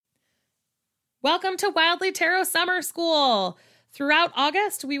Welcome to Wildly Tarot Summer School. Throughout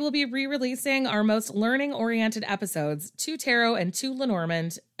August, we will be re-releasing our most learning-oriented episodes, 2 tarot and 2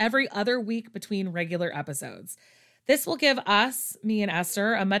 Lenormand, every other week between regular episodes. This will give us, me and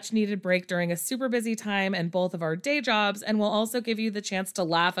Esther, a much-needed break during a super busy time and both of our day jobs, and will also give you the chance to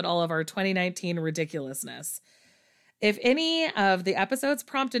laugh at all of our 2019 ridiculousness. If any of the episodes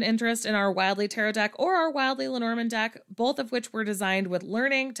prompt an interest in our Wildly Tarot deck or our Wildly Lenormand deck, both of which were designed with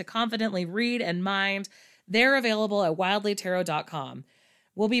learning to confidently read and mind, they're available at wildlytarot.com.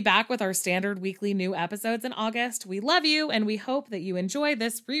 We'll be back with our standard weekly new episodes in August. We love you, and we hope that you enjoy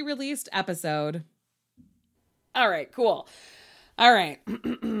this re-released episode. All right, cool. All right.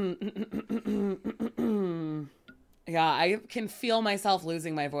 Yeah, I can feel myself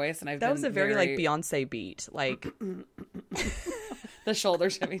losing my voice, and that was a very like Beyonce beat, like the shoulder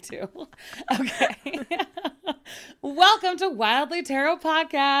shimmy too. Okay. Welcome to Wildly Tarot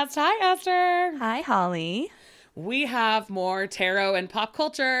Podcast. Hi, Esther. Hi, Holly. We have more tarot and pop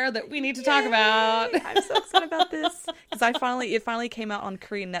culture that we need to talk about. I'm so excited about this because it finally came out on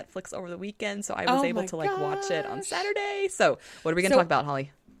Korean Netflix over the weekend, so I was able to watch it on Saturday. So, what are we going to talk about,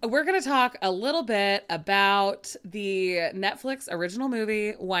 Holly? We're going to talk a little bit about the Netflix original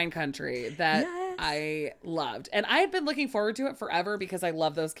movie, Wine Country, that I loved. And I had been looking forward to it forever because I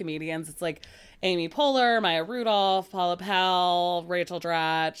love those comedians. It's like Amy Poehler, Maya Rudolph, Paula Pell, Rachel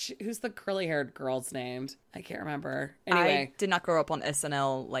Dratch. Who's the curly-haired girl's named? I can't remember. Anyway. I did not grow up on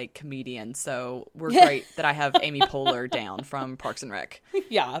SNL like comedians, so we're great that I have Amy Poehler down from Parks and Rec.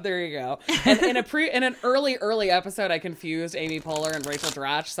 Yeah, there you go. And in an early episode, I confused Amy Poehler and Rachel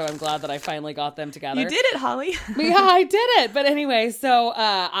Dratch, so I'm glad that I finally got them together. You did it, Holly. Yeah, I did it. But anyway, so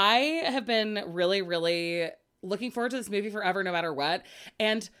I have been really looking forward to this movie forever, no matter what.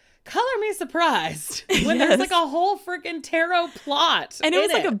 And color me surprised when there's like a whole freaking tarot plot. And it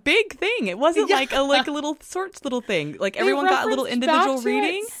was like a big thing. It wasn't like a little thing. Like everyone got a little individual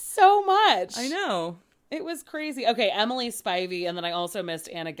reading. So much. I know. It was crazy. Okay, Emily Spivey, and then I also missed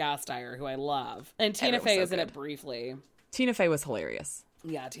Anna Gasteyer, who I love. And Tina Fey is in it briefly. Tina Fey was hilarious.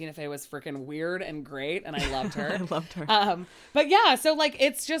 Yeah, Tina Fey was freaking weird and great, and I loved her. I loved her. But yeah, so like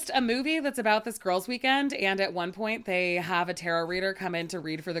it's just a movie that's about this girls' weekend, and at one point they have a tarot reader come in to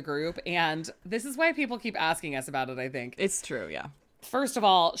read for the group, and this is why people keep asking us about it, I think. It's true, yeah. First of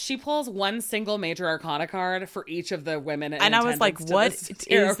all, she pulls one single major arcana card for each of the women in and I was like, what is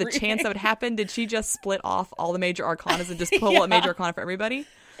the reading? chance that would happen? Did she just split off all the major arcanas and just pull a major arcana for everybody?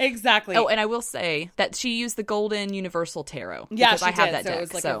 Exactly. Oh, and I will say that she used the Golden Universal Tarot. Yeah, she I have did. that so deck. It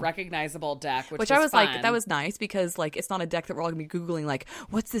was like a recognizable deck, which I was fun. like, that was nice because like it's not a deck that we're all gonna be Googling like,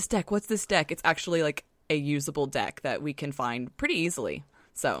 what's this deck? What's this deck? It's actually like a usable deck that we can find pretty easily.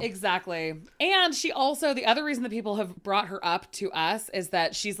 So exactly. And she also, the other reason that people have brought her up to us is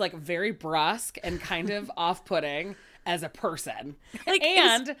that she's like very brusque and kind of off-putting as a person.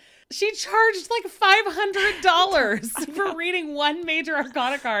 And she charged like $500 for reading one major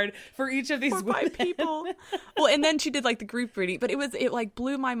arcana card for each of these women. 5 people. Well, and then she did like the group reading, but it like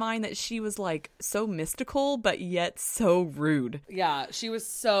blew my mind that she was like so mystical but yet so rude. Yeah, she was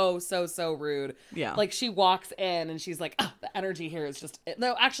so rude. Yeah. Like she walks in and she's like, oh, the energy here is just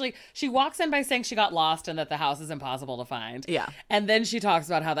no, actually she walks in by saying she got lost and that the house is impossible to find. Yeah. And then she talks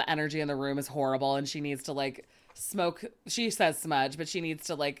about how the energy in the room is horrible and she needs to like smoke, she says smudge, but she needs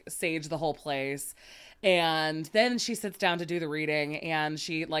to like sage the whole place. And then she sits down to do the reading and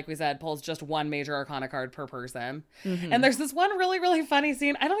she, like we said, pulls just one major arcana card per person. Mm-hmm. And there's this one really funny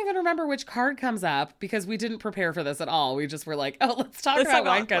scene. I don't even remember which card comes up because we didn't prepare for this at all. We just were like, oh, let's talk about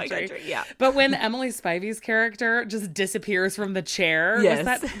Wine Country. Yeah. But when Emily Spivey's character just disappears from the chair, was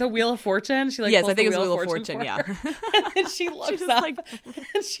that the Wheel of Fortune? She like yes, I think it was Wheel of Fortune, yeah. And she looks up like,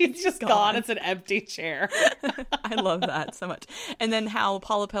 and she's just gone. It's an empty chair. I love that so much. And then how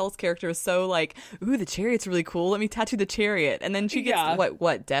Paula Pell's character is so like, ooh, the chariot's really cool. Let me tattoo the chariot. And then she gets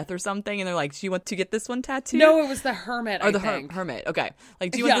what death or something. And they're like, do you want to get this one tattooed? No, it was the hermit. Or the hermit. Okay.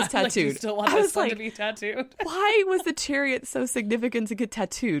 Like, do you want this tattooed? Like, do you still want this one to be tattooed? Why was the chariot so significant to get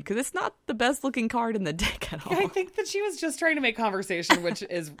tattooed? Because it's not the best looking card in the deck at all. I think that she was just trying to make conversation, which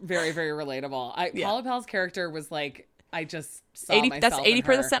is very, very relatable. Paula Pell's character was like, I just saw myself That's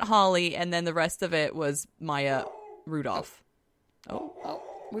 80% in her. Holly, and then the rest of it was Maya Rudolph. Oh.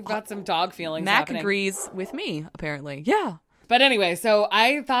 We've got some dog feelings Mac happening. agrees with me, apparently. Yeah. But anyway, so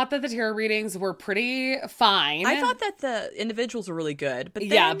I thought that the tarot readings were pretty fine. I thought that the individuals were really good. But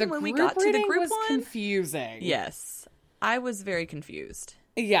then when we got to the group was one, confusing. Yes. I was very confused.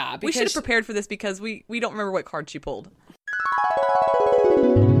 Yeah. We should have prepared for this because we don't remember what card she pulled.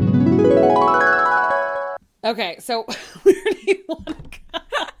 Okay, so where do you want to go?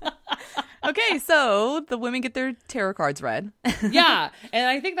 Okay, so the women get their tarot cards read. Yeah, and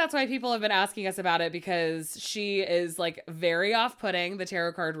I think that's why people have been asking us about it, because she is like very off-putting, the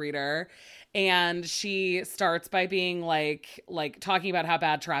tarot card reader. And she starts by being like talking about how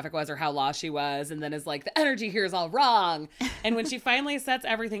bad traffic was or how lost she was, and then is like, the energy here is all wrong. And when she finally sets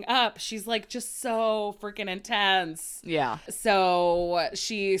everything up, she's like just so freaking intense. Yeah. So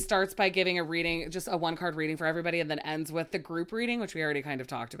she starts by giving a reading, just a 1-card reading for everybody, and then ends with the group reading, which we already kind of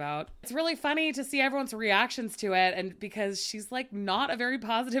talked about. It's really funny to see everyone's reactions to it, and because she's like not a very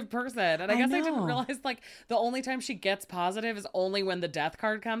positive person. And I guess I didn't realize like the only time she gets positive is only when the death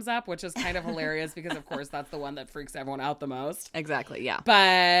card comes up, which is kind of hilarious because of course that's the one that freaks everyone out the most. Exactly, yeah.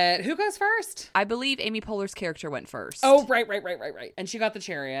 But who goes first? I believe Amy Poehler's character went first. Oh, right. And she got the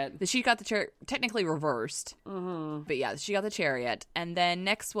chariot. She got the chariot, technically reversed. Mm-hmm. But yeah, she got the chariot. And then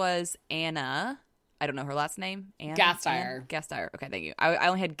next was Anna. I don't know her last name. Anna? Gasteyer. Gasteyer. Okay, thank you. I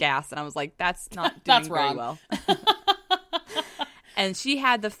only had gas, and I was like, that's not doing very well. And she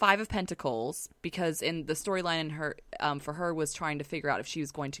had the 5 of Pentacles because in the storyline in her, for her was trying to figure out if she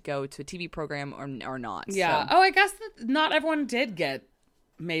was going to go to a TV program or not. Yeah. So. Oh, I guess that not everyone did get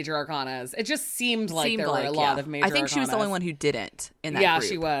major arcanas. It just seemed like there were a lot of major arcanas. I think she was the only one who didn't in that group. Yeah,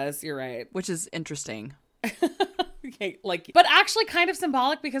 she was. You're right. Which is interesting. Okay, but actually kind of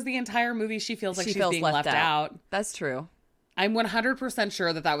symbolic because the entire movie she feels like she's being left out. That's true. I'm 100%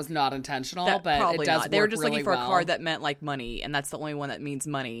 sure that was not intentional, but probably it does not. They were just really looking for well. A card that meant like money, and that's the only one that means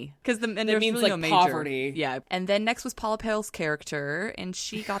money. Because there's means really like no major. poverty. Yeah. And then next was Paula Pell's character, and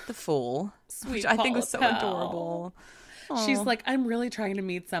she got the Fool, which I think was so adorable. Aww. She's like, I'm really trying to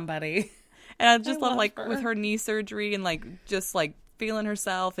meet somebody. And I just love like her. With her knee surgery and like just like feeling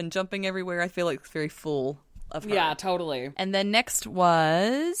herself and jumping everywhere. I feel like it's very full of her. Yeah, totally. And then next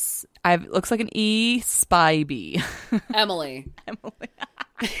was looks like an E, Spivey. Emily.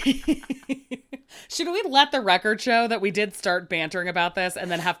 Should we let the record show that we did start bantering about this and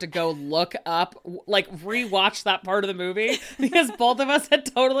then have to go look up, like rewatch that part of the movie? Because both of us had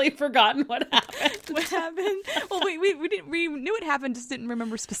totally forgotten what happened. What happened? Well, we knew it happened, just didn't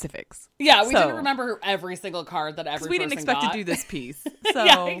remember specifics. Yeah, we didn't remember every single card that every person got. We didn't expect to do this piece. So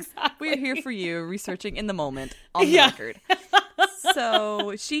yeah, exactly. We're here for you, researching in the moment on the record.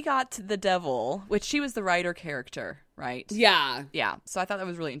 So she got the devil, which she was the writer character, right? Yeah. Yeah. So I thought that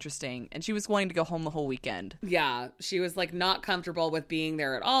was really interesting. And she was wanting to go home the whole weekend. Yeah. She was like not comfortable with being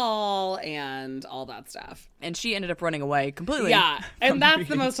there at all and all that stuff. And she ended up running away completely. Yeah. And that's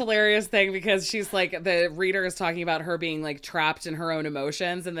the most hilarious thing because she's like, the reader is talking about her being like trapped in her own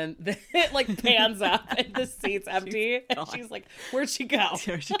emotions. And then it like pans up and the seat's empty. And she's like, where'd she go?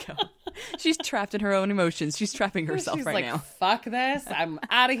 Where'd she go? She's trapped in her own emotions. She's trapping herself she's right like, now. Fuck this. I'm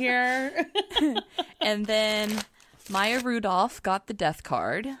out of here. And then Maya Rudolph got the death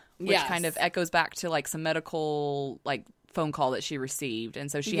card, which kind of echoes back to like some medical like phone call that she received. And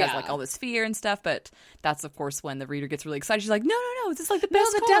so she has like all this fear and stuff, but that's of course when the reader gets really excited. She's like, no, this is like the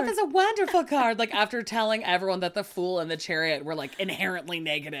best card. Death is a wonderful card. Like after telling everyone that the Fool and the Chariot were like inherently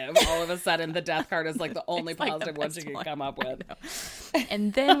negative, all of a sudden the death card is like the only positive one she can come up with.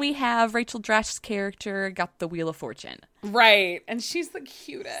 And then we have Rachel Dratch's character got the Wheel of Fortune. Right. And she's the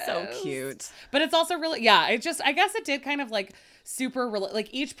cutest. So cute. But it's also really, I guess it did kind of like super, like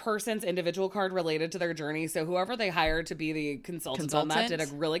each person's individual card related to their journey. So whoever they hired to be the consultant on that did a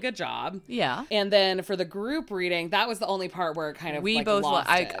really good job. Yeah. And then for the group reading, that was the only part where it kind of lost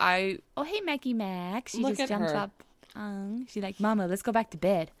it. Oh, hey, Maggie Mac. She Look just jumps up. She's like, Mama, let's go back to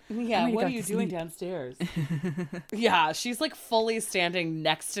bed. Yeah, what are you doing downstairs? Yeah, she's like fully standing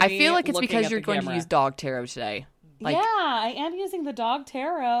next to me. I feel like it's because you're going to use dog tarot today. Like, yeah, I am using the dog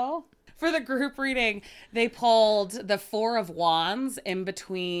tarot. For the group reading, they pulled the 4 of Wands in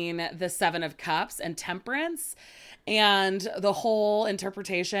between the 7 of Cups and Temperance. And the whole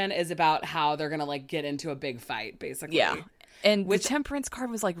interpretation is about how they're going to like get into a big fight, basically. Yeah. And the Temperance card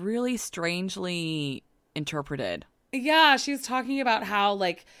was like really strangely interpreted. Yeah, she's talking about how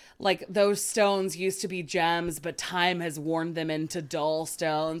like those stones used to be gems, but time has worn them into dull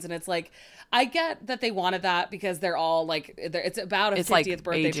stones. And it's like, I get that they wanted that because they're all like, it's about a 50th like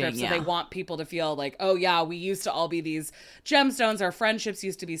birthday aging, trip. So they want people to feel like, oh yeah, we used to all be these gemstones. Our friendships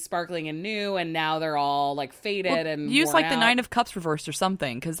used to be sparkling and new. And now they're all like faded and use worn like the out. 9 of Cups reversed or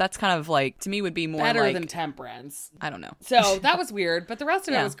something. Cause that's kind of like, to me would be more better like, than Temperance. I don't know. So that was weird, but the rest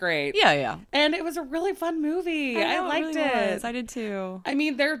of it was great. Yeah. And it was a really fun movie. I liked it. I did too. I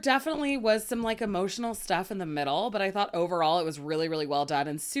mean, there definitely was some like emotional stuff in the middle, but I thought overall it was really, really well done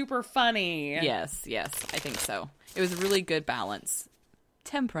and super funny. Yes, I think so. It was a really good balance.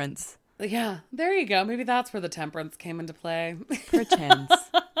 Temperance. Yeah, there you go. Maybe that's where the Temperance came into play. Pretends.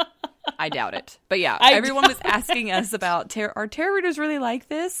 I doubt it. But yeah, everyone was asking us about are tarot readers really like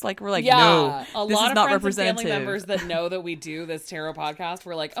this? Like, we're like, no, a this lot is of not friends representative. And family members that know that we do this tarot podcast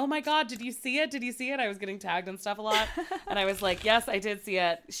were like, oh my God, did you see it? Did you see it? I was getting tagged and stuff a lot. And I was like, yes, I did see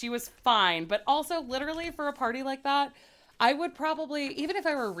it. She was fine. But also, literally, for a party like that, I would probably, even if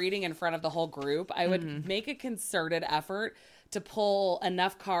I were reading in front of the whole group, I would make a concerted effort to pull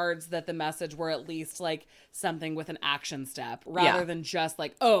enough cards that the message were at least like something with an action step rather than just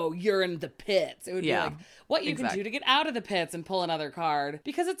like, oh, you're in the pits. It would be like what you can do to get out of the pits and pull another card,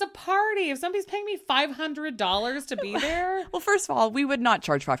 because it's a party. If somebody's paying me $500 to be there. Well, first of all, we would not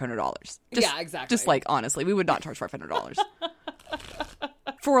charge $500. Yeah, exactly. Just like, honestly, we would not charge $500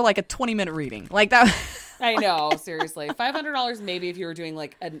 for like a 20-minute reading like that. I know, seriously. $500 maybe if you were doing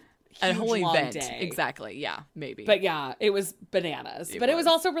like a whole event day. Exactly. Yeah, maybe. But yeah, it was bananas. It was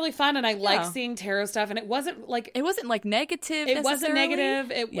also really fun, and I liked seeing tarot stuff, and it wasn't like negative. It wasn't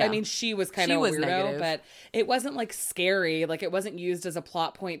negative. I mean, she was kind of a weirdo, negative. But it wasn't like scary. Like, it wasn't used as a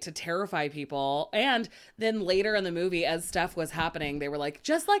plot point to terrify people. And then later in the movie, as stuff was happening, they were like,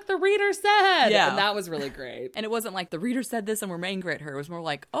 just like the reader said. Yeah. And that was really great. And it wasn't like the reader said this and we're angry at her. It was more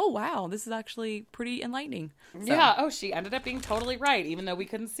like, oh wow, this is actually pretty enlightening. So. Yeah. Oh, she ended up being totally right, even though we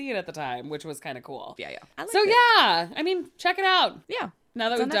couldn't see it at the time, which was kind of cool. Yeah. I mean, check it out. Yeah. Now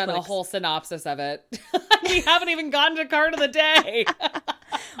that we've done a whole synopsis of it, we haven't even gotten to card of the day.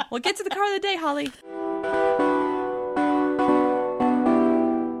 Well, get to the card of the day, Holly.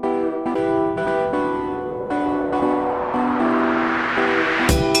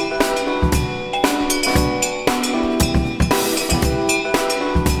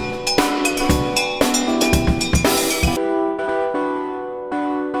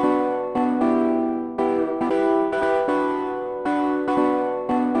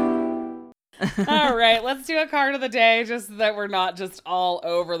 All right, let's do a card of the day just so that we're not just all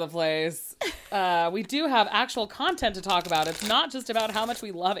over the place. We do have actual content to talk about. It's not just about how much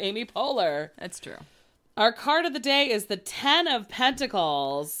we love Amy Poehler. That's true. Our card of the day is the 10 of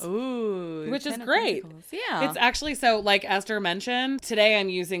Pentacles. Ooh, which is great. Yeah. It's actually, so like Esther mentioned, today I'm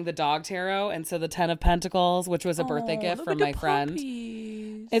using the dog tarot, and so the 10 of Pentacles, which was a birthday gift from my friend.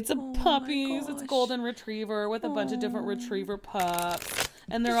 It's a puppies. It's a golden retriever with a bunch of different retriever pups.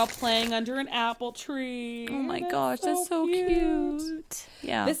 And they're all playing under an apple tree. Oh my gosh, that's so cute.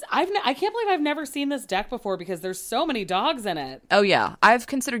 Yeah. I can't believe I've never seen this deck before because there's so many dogs in it. Oh yeah. I've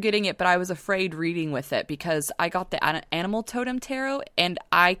considered getting it, but I was afraid reading with it because I got the Animal Totem Tarot and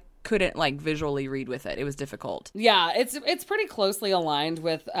I couldn't like visually read with it. It was difficult. Yeah, it's pretty closely aligned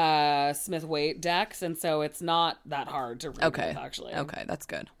with Smith-Waite decks, and so it's not that hard to read with, actually. Okay, that's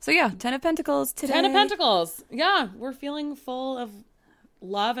good. So yeah, 10 of Pentacles today. 10 of Pentacles. Yeah, we're feeling full of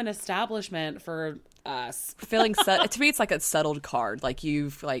love and establishment for us. Feeling to me, it's like a settled card. Like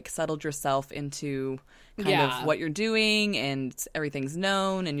you've like settled yourself into kind of what you're doing, and everything's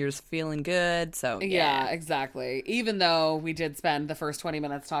known, and you're just feeling good. So yeah, exactly. Even though we did spend the first 20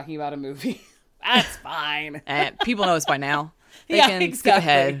 minutes talking about a movie, that's fine. People know us by now. They can skip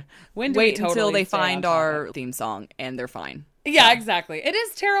ahead. Wait until they find our theme song, and they're fine. Yeah, exactly. It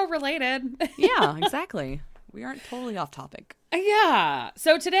is tarot related. Yeah, exactly. We aren't totally off topic. Yeah.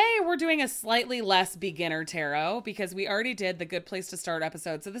 So today we're doing a slightly less beginner tarot because we already did the Good Place to Start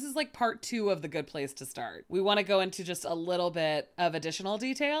episode. So this is like part 2 of the Good Place to Start. We want to go into just a little bit of additional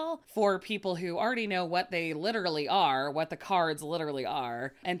detail for people who already know what they literally are, what the cards literally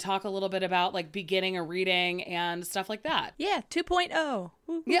are, and talk a little bit about like beginning a reading and stuff like that. Yeah, 2.0.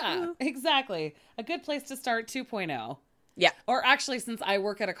 Yeah, exactly. A Good Place to Start 2.0. Yeah. Or actually, since I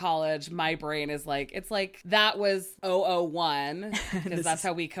work at a college, my brain is like, it's like that was 001 because that's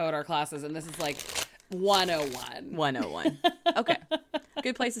how we code our classes. And this is like 101. 101. Okay.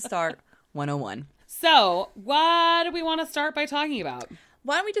 Good place to start. 101. So what do we want to start by talking about?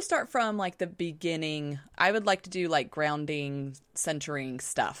 Why don't we just start from like the beginning? I would like to do like grounding, centering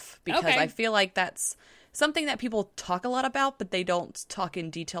stuff because I feel like that's something that people talk a lot about, but they don't talk in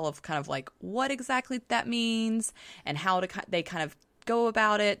detail of kind of like what exactly that means and how they kind of go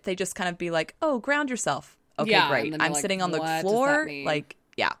about it. They just kind of be like, oh, ground yourself. Okay, great. I'm like, sitting on the floor. Like,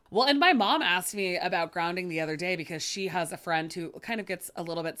 yeah. Well, and my mom asked me about grounding the other day because she has a friend who kind of gets a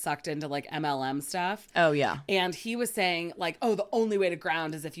little bit sucked into like MLM stuff. Oh, yeah. And he was saying like, oh, the only way to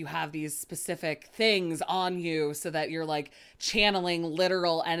ground is if you have these specific things on you so that you're like channeling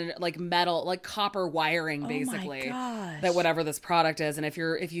literal and like metal, like copper wiring, basically. Oh my gosh. That whatever this product is. And if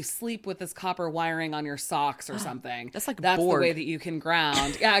you sleep with this copper wiring on your socks or something, that's the way that you can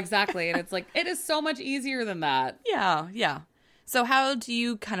ground. Yeah, exactly. And it's like, it is so much easier than that. Yeah. Yeah. So how do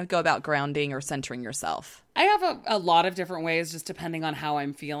you kind of go about grounding or centering yourself? I have a lot of different ways, just depending on how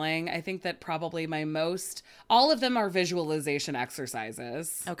I'm feeling. I think that probably all of them are visualization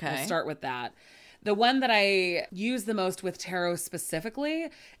exercises. Okay. We'll start with that. The one that I use the most with tarot specifically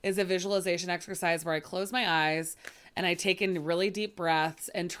is a visualization exercise where I close my eyes and I take in really deep breaths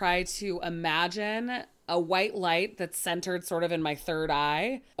and try to imagine a white light that's centered sort of in my third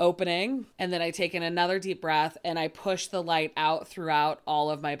eye opening. And then I take in another deep breath and I push the light out throughout all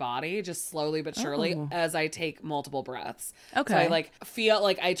of my body, just slowly but surely as I take multiple breaths. Okay. So I feel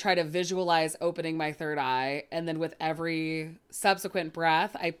like I try to visualize opening my third eye. And then with every subsequent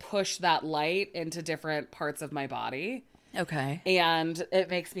breath, I push that light into different parts of my body. Okay. And it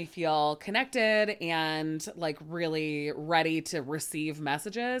makes me feel connected and really ready to receive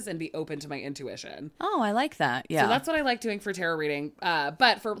messages and be open to my intuition. Oh, I like that. Yeah. So that's what I like doing for tarot reading.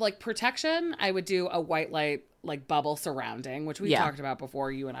 But for protection, I would do a white light bubble surrounding, which we talked about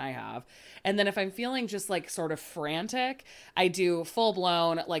before, you and I have. And then if I'm feeling just sort of frantic, I do full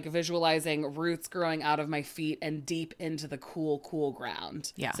blown visualizing roots growing out of my feet and deep into the cool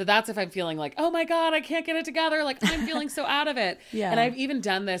ground. Yeah. So that's if I'm feeling oh my God, I can't get it together. I'm feeling so out of it. Yeah. And I've even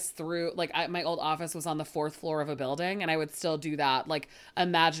done this through my old office was on the 4th floor of a building, and I would still do that,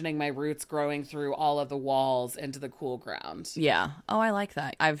 imagining my roots growing through all of the walls into the cool ground. Yeah. Oh, I like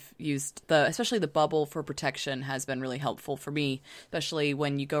that. I've used especially the bubble for protection has been really helpful for me, especially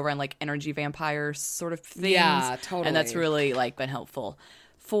when you go around energy vampire sort of things. Yeah, totally. And that's really been helpful.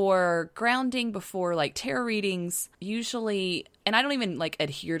 For grounding before tarot readings, usually, and I don't even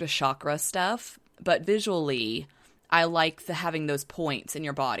adhere to chakra stuff, but visually I like having those points in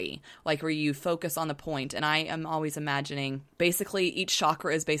your body, where you focus on the point. And I am always imagining basically each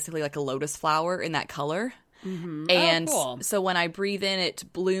chakra is basically a lotus flower in that color. Mm-hmm. And cool. So when I breathe in, it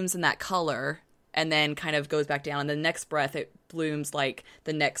blooms in that color and then kind of goes back down. And the next breath, it blooms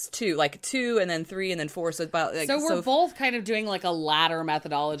the next two, 2 and then 3 and then 4. So about so we're both kind of doing a ladder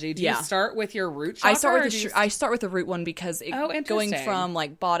methodology. Do you start with your root chakra? I start with the root one because going from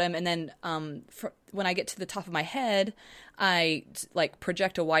bottom and then when I get to the top of my head, I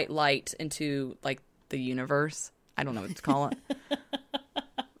project a white light into the universe. I don't know what to call it.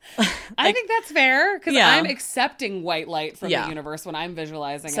 I think that's fair because I'm accepting white light from the universe when I'm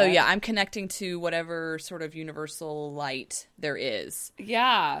visualizing it. So I'm connecting to whatever sort of universal light there is.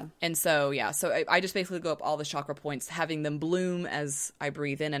 Yeah. And so I just basically go up all the chakra points, having them bloom as I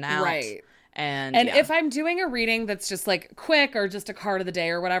breathe in and out. Right. And if I'm doing a reading that's just quick or just a card of the day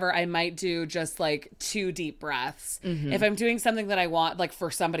or whatever, I might do just 2 deep breaths. Mm-hmm. If I'm doing something that I want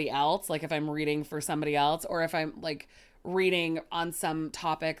for somebody else, if I'm reading for somebody else, or if I'm reading on some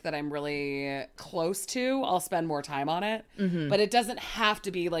topic that I'm really close to, I'll spend more time on it. Mm-hmm. But it doesn't have to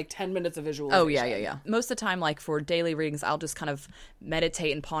be 10 minutes of visualization. Oh, yeah. Most of the time, for daily readings, I'll just kind of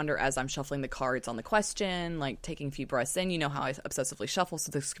meditate and ponder as I'm shuffling the cards on the question, taking a few breaths in. You know how I obsessively shuffle,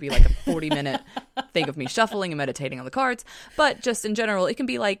 so this could be a 40-minute thing of me shuffling and meditating on the cards. But just in general, it can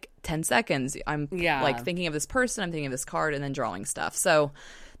be 10 seconds. I'm thinking of this person, I'm thinking of this card, and then drawing stuff. So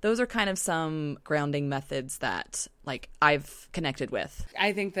those are kind of some grounding methods that I've connected with.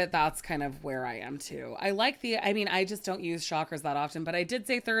 I think that that's kind of where I am too. I just don't use chakras that often, but I did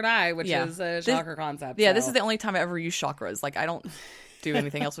say third eye, which is a chakra concept. Yeah, so. This is the only time I ever use chakras. I don't do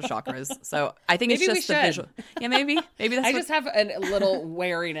anything else with chakras. So I think maybe it's just the visual. Yeah, maybe that's just have a little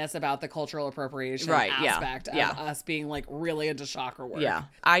wariness about the cultural appropriation aspect of us being really into chakra work. Yeah.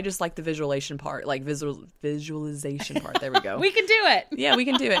 I just like the visualization part, visualization part. There we go. We can do it. Yeah, we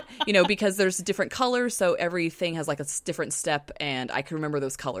can do it. Because there's different colors, so everything has a different step, and I can remember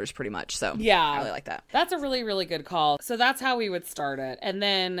those colors pretty much. So yeah, I really like that. That's a really, really good call. So that's how we would start it. And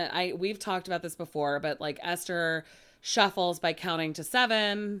then we've talked about this before, but Esther shuffles by counting to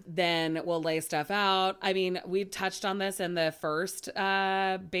 7, then we'll lay stuff out. I mean, we touched on this in the first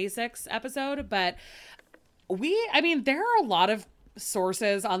basics episode, but there are a lot of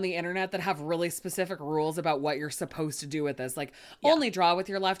sources on the internet that have really specific rules about what you're supposed to do with this, only draw with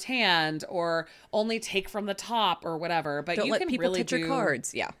your left hand or only take from the top or whatever. But don't you let can people really touch your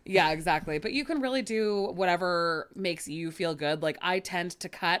cards. Yeah, exactly. But you can really do whatever makes you feel good. I tend to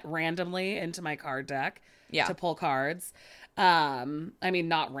cut randomly into my card deck to pull cards.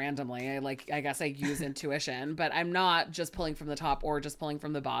 Not randomly. I guess I use intuition, but I'm not just pulling from the top or just pulling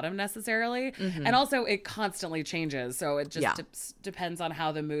from the bottom necessarily. Mm-hmm. And also it constantly changes. So it just depends on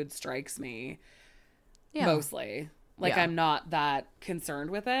how the mood strikes me. Yeah. Mostly. Like, I'm not that concerned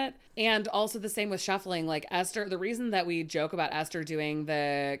with it. And also the same with shuffling. Like, Esther, the reason that we joke about Esther doing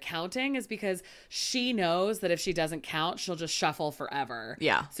the counting is because she knows that if she doesn't count, she'll just shuffle forever.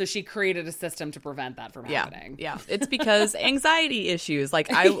 Yeah. So she created a system to prevent that from happening. Yeah. It's because anxiety issues.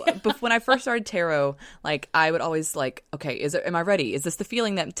 Like, when I first started tarot, like, I would always like, okay, am I ready? Is this the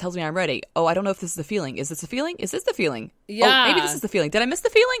feeling that tells me I'm ready? Oh, I don't know if this is the feeling. Is this the feeling? Is this the feeling? Yeah. Oh, maybe this is the feeling. Did I miss the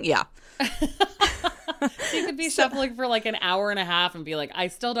feeling? Yeah. So you could be shuffling for like an hour and a half and be like, I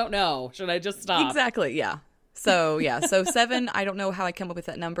still don't know. Should I just stop? Exactly. Yeah. So 7, I don't know how I come up with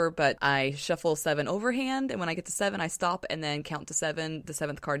that number, but I shuffle 7 overhand, and when I get to 7, I stop and then count to 7, the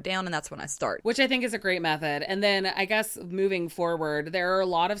 7th card down, and that's when I start. Which I think is a great method. And then I guess moving forward, there are a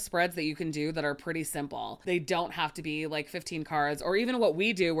lot of spreads that you can do that are pretty simple. They don't have to be like 15 cards, or even what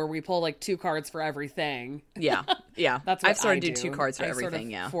we do where we pull like 2 cards for everything. Yeah. That's what I've started I to do 2 cards for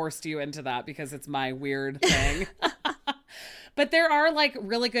everything, sort of forced you into that because it's my weird thing. But there are like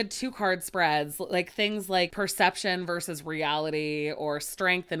really good 2-card spreads, like things like perception versus reality, or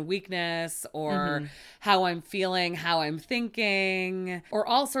strength and weakness, or how I'm feeling, how I'm thinking, or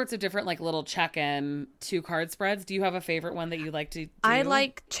all sorts of different like little check-in 2-card spreads. Do you have a favorite one that you like to do? I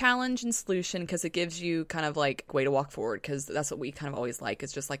like challenge and solution because it gives you kind of like a way to walk forward, because that's what we kind of always like.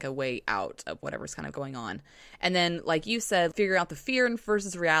 It's just like a way out of whatever's kind of going on. And then, like you said, figure out the fear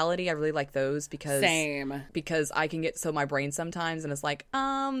versus reality. I really like those because I can get so my brain sometimes, and it's like,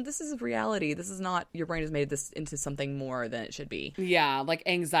 this is reality. This is not, your brain has made this into something more than it should be. Yeah, like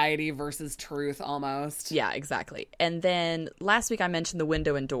anxiety versus truth almost. Yeah, exactly. And then last week I mentioned the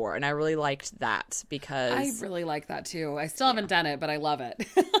window and door, and I really liked that because I really like that too. I still haven't done it, but I love it.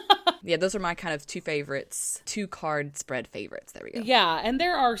 Yeah, those are my kind of 2 favorites, 2-card spread favorites. There we go. Yeah, and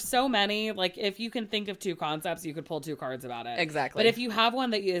there are so many. Like, if you can think of 2 concepts, you could pull 2 cards about it. Exactly. But if you have one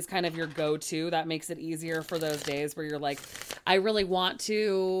that is kind of your go-to, that makes it easier for those days where you're like, I really want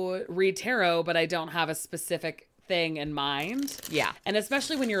to read tarot, but I don't have a specific thing in mind. Yeah. And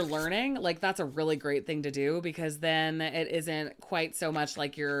especially when you're learning, like, that's a really great thing to do, because then it isn't quite so much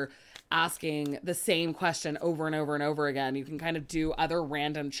like you're asking the same question over and over and over again. You can kind of do other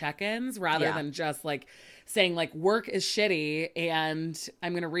random check-ins rather than just like saying like, work is shitty and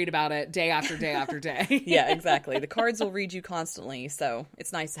I'm going to read about it day after day after day. Yeah, exactly. The cards will read you constantly. So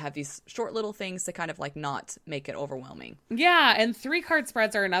it's nice to have these short little things to kind of like not make it overwhelming. Yeah. And 3-card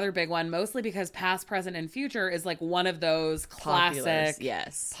spreads are another big one, mostly because past, present, and future is like one of those classic,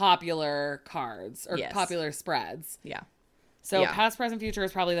 popular cards or popular spreads. Yeah. So past, present, future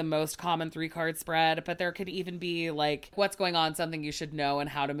is probably the most common 3-card spread, but there could even be like what's going on, something you should know, and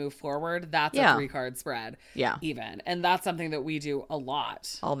how to move forward. That's a 3-card spread. Yeah. Even. And that's something that we do a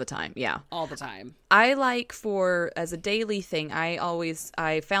lot. All the time. Yeah. All the time. I like as a daily thing,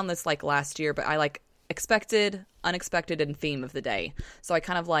 I found this like last year, but I like expected, unexpected, and theme of the day. So I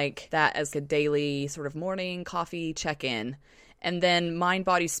kind of like that as a daily sort of morning coffee check-in. And then Mind,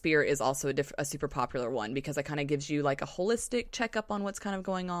 Body, Spirit is also a super popular one because it kind of gives you like a holistic checkup on what's kind of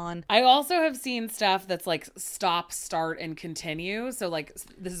going on. I also have seen stuff that's like stop, start, and continue. So like,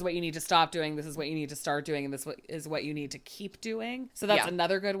 this is what you need to stop doing, this is what you need to start doing, and this is what you need to keep doing. So that's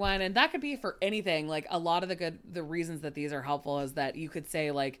another good one. And that could be for anything. Like, a lot of the reasons that these are helpful is that you could say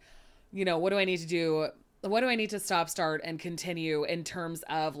like, you know, what do I need to do? What do I need to stop, start, and continue in terms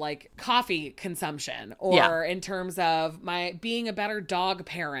of like coffee consumption, or in terms of my being a better dog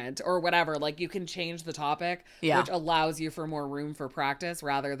parent, or whatever? Like, you can change the topic, which allows you for more room for practice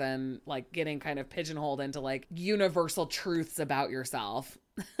rather than like getting kind of pigeonholed into like universal truths about yourself.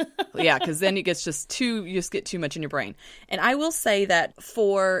 Yeah, because then you just get too much in your brain. And I will say that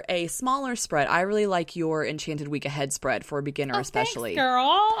for a smaller spread, I really like your Enchanted Week Ahead spread for a beginner, especially. Thanks, girl.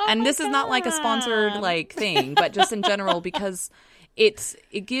 Oh, and this is not like a sponsored like thing, but just in general, because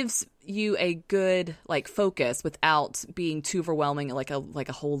it gives you a good like focus without being too overwhelming, like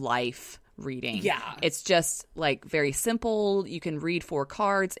a whole life reading. Yeah. It's just like very simple. You can read 4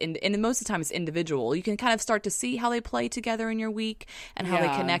 cards, and most of the time it's individual. You can kind of start to see how they play together in your week and how they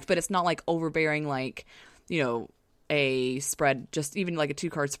connect, but it's not like overbearing, like, you know, a spread, just even like a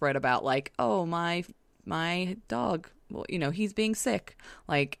 2-card spread about like, oh, my dog, well, you know, he's being sick,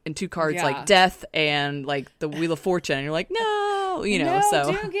 like, and 2 cards like death and like the Wheel of Fortune, and you're like, no, you know,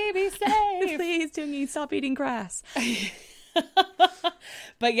 so Doogie, be safe. Please, Doogie, stop eating grass.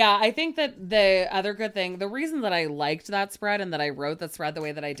 But yeah, I think that the other good thing, the reason that I liked that spread and that I wrote that spread the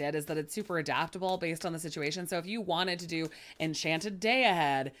way that I did, is that it's super adaptable based on the situation. So if you wanted to do Enchanted Day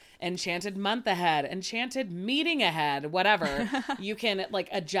Ahead, Enchanted Month Ahead, Enchanted Meeting Ahead, whatever, you can like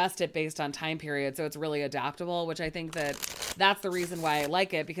adjust it based on time period. So it's really adaptable, which I think that's the reason why I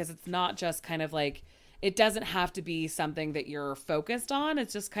like it, because it's not just kind of like it doesn't have to be something that you're focused on.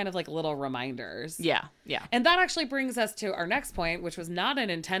 It's just kind of like little reminders. Yeah. Yeah. And that actually brings us to our next point, which was not an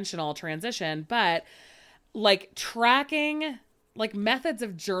intentional transition, but like tracking, like methods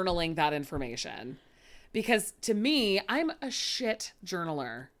of journaling that information. Because to me, I'm a shit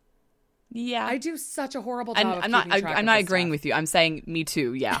journaler. Yeah. I do such a horrible job of I'm not keeping track I'm of not this agreeing stuff. with you. I'm saying me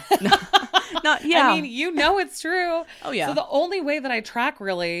too. Yeah. Not yeah. I mean, you know it's true. Oh, yeah. So the only way that I track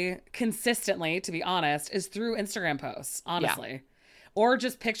really consistently, to be honest, is through Instagram posts, honestly. Yeah. Or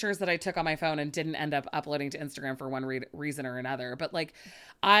just pictures that I took on my phone and didn't end up uploading to Instagram for one reason or another. But like,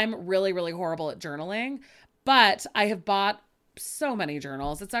 I'm really, really horrible at journaling. But I have bought so many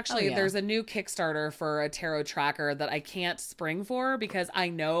journals. It's actually, there's a new Kickstarter for a tarot tracker that I can't spring for because I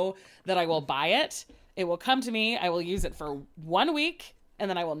know that I will buy it. It will come to me. I will use it for 1 week. And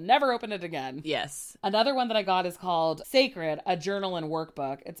then I will never open it again. Yes. Another one that I got is called Sacred, a Journal and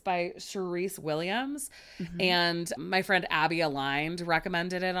Workbook. It's by Charisse Williams. Mm-hmm. And my friend Abby Aligned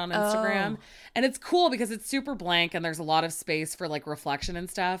recommended it on Instagram. Oh. And it's cool because it's super blank and there's a lot of space for like reflection and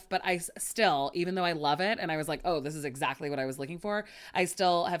stuff. But I still, even though I love it and I was like, oh, this is exactly what I was looking for, I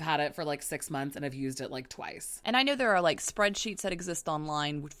still have had it for like 6 months and I've used it like twice. And I know there are like spreadsheets that exist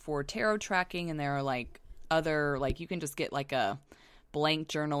online for tarot tracking, and there are like other, like you can just get like a blank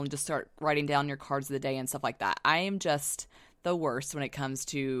journal and just start writing down your cards of the day and stuff like that. I am just the worst when it comes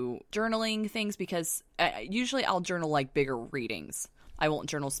to journaling things because usually I'll journal like bigger readings. I won't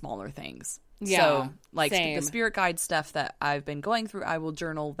journal smaller things. Yeah, so like the spirit guide stuff that I've been going through, I will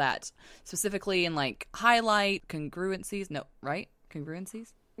journal that specifically and like highlight congruencies. No, right?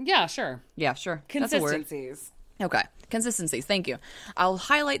 Congruencies? Yeah, sure. Yeah, sure. Consistencies. Okay. Consistencies. Thank you. I'll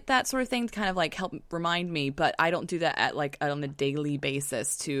highlight that sort of thing to kind of like help remind me, but I don't do that at like on a daily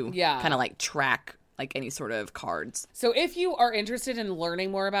basis to kind of like track like any sort of cards. So if you are interested in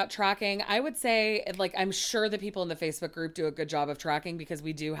learning more about tracking, I would say like I'm sure the people in the Facebook group do a good job of tracking because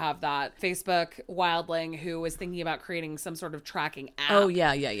we do have that Facebook wildling who was thinking about creating some sort of tracking app. Oh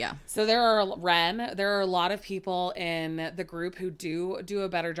yeah. So there are a lot of people in the group who do a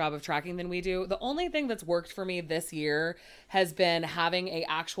better job of tracking than we do. The only thing that's worked for me this year has been having a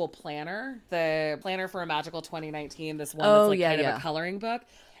actual planner, the Planner for a Magical 2019, this one that's like kind of a coloring book.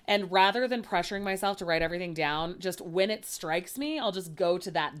 And rather than pressuring myself to write everything down, just when it strikes me, I'll just go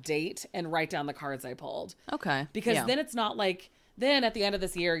to that date and write down the cards I pulled. Okay. Because then it's not like, then at the end of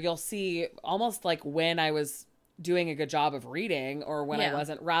this year, you'll see almost like when I was doing a good job of reading or when I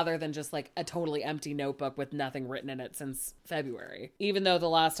wasn't, rather than just like a totally empty notebook with nothing written in it since February. Even though the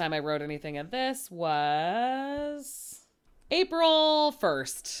last time I wrote anything in this was April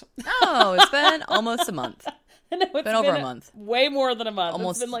 1st. Oh, it's been almost a month. No, it's been over a month. Way more than a month.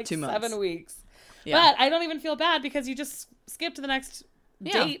 Almost it's been like 2 months. 7 weeks. Yeah. But I don't even feel bad because you just skip to the next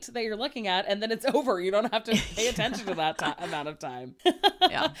date that you're looking at and then it's over. You don't have to pay attention to that amount of time.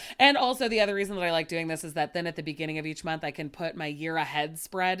 Yeah. And also the other reason that I like doing this is that then at the beginning of each month I can put my year ahead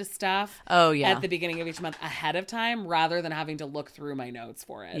spread stuff at the beginning of each month ahead of time rather than having to look through my notes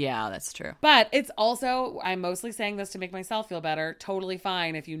for it. Yeah, that's true. But it's also, I'm mostly saying this to make myself feel better, totally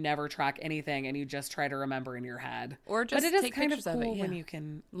fine if you never track anything and you just try to remember in your head. Or just but it is take kind pictures of cool of it, when you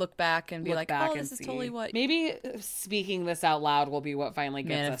can look back and be like, oh, this is totally what... Maybe speaking this out loud will be what finally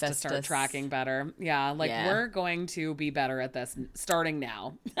gets us to start tracking better. Yeah, like we're going to be better at this starting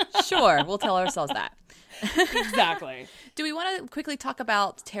now. Sure, we'll tell ourselves that. Exactly. Do we want to quickly talk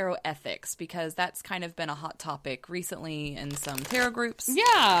about tarot ethics? Because that's kind of been a hot topic recently in some tarot groups.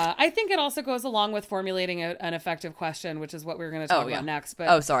 Yeah, I think it also goes along with formulating an effective question, which is what we're going to talk about next.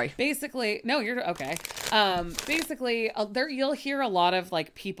 But sorry. Basically, no, you're okay. Basically, there you'll hear a lot of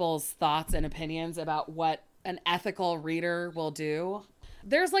like people's thoughts and opinions about what an ethical reader will do.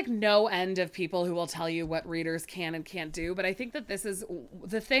 There's like no end of people who will tell you what readers can and can't do. But I think that this is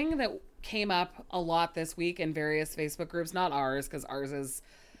the thing that came up a lot this week in various Facebook groups, not ours, because ours is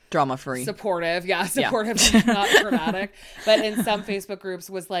drama free, supportive. And not dramatic. But in some Facebook groups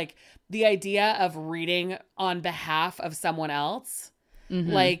was like the idea of reading on behalf of someone else. Mm-hmm.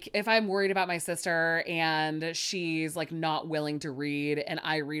 Like if I'm worried about my sister and she's like not willing to read and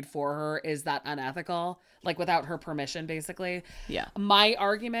I read for her, is that unethical? Like without her permission, basically. Yeah. My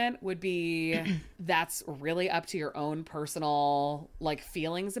argument would be that's really up to your own personal like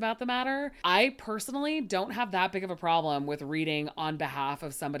feelings about the matter. I personally don't have that big of a problem with reading on behalf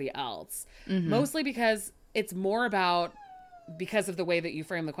of somebody else. Mm-hmm. Mostly because it's more about, because of the way that you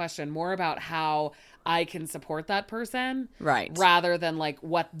frame the question, more about how I can support that person. Right. Rather than like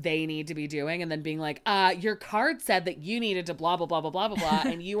what they need to be doing and then being like, your card said that you needed to blah, blah, blah, blah, blah, blah, blah,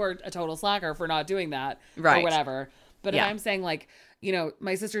 and you are a total slacker for not doing that. Right. Or whatever. But if I'm saying like, you know,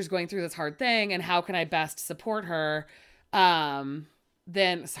 my sister's going through this hard thing and how can I best support her?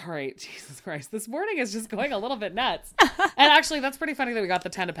 Then, sorry, Jesus Christ, this morning is just going a little bit nuts. And actually, that's pretty funny that we got the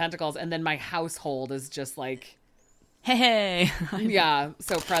 10 of Pentacles and then my household is just like, hey. Yeah,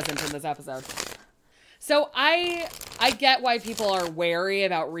 so present in this episode. So I get why people are wary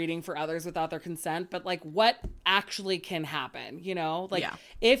about reading for others without their consent, but like what actually can happen, you know? Like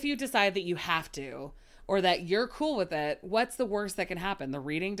if you decide that you have to, or that you're cool with it, what's the worst that can happen? The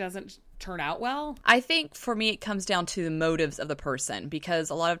reading doesn't turn out well? I think for me, it comes down to the motives of the person, because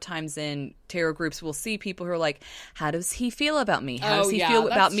a lot of times in tarot groups, we'll see people who are like, how does he feel about me? How does he feel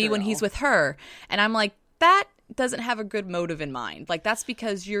about me when he's with her? And I'm like, that doesn't have a good motive in mind. Like, that's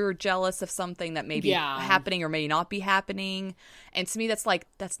because you're jealous of something that may be happening or may not be happening. And to me, that's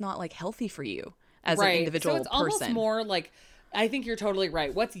not like healthy for you as an individual person. So it's almost more like, I think you're totally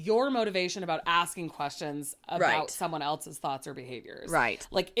right. What's your motivation about asking questions about someone else's thoughts or behaviors? Right.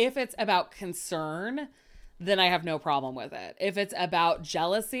 Like if it's about concern, then I have no problem with it. If it's about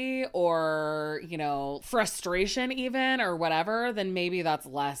jealousy or, you know, frustration even or whatever, then maybe that's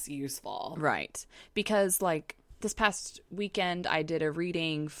less useful. Right. Because like this past weekend, I did a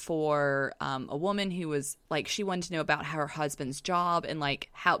reading for a woman who was like, she wanted to know about her husband's job and like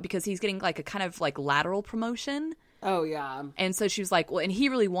how, because he's getting like a kind of like lateral promotion. Oh, yeah. And so she was like, well, and he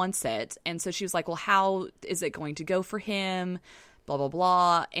really wants it. And so she was like, well, how is it going to go for him? Blah, blah,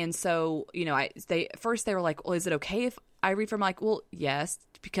 blah. And so, you know, they were like, well, is it okay if I read from, like, well, yes,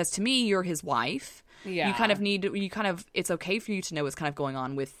 because to me, you're his wife. Yeah. It's okay for you to know what's kind of going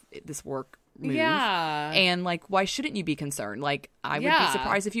on with this work move. Yeah. And like, why shouldn't you be concerned? Like, I would be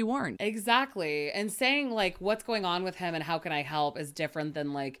surprised if you weren't. Exactly. And saying like, what's going on with him and how can I help is different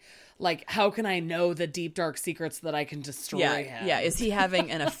than like, how can I know the deep, dark secrets so that I can destroy him? Yeah. Is he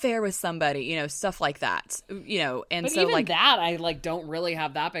having an affair with somebody? You know, stuff like that. You know, and but so even like that, I like don't really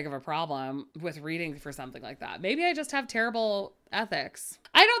have that big of a problem with reading for something like that. Maybe I just have terrible ethics.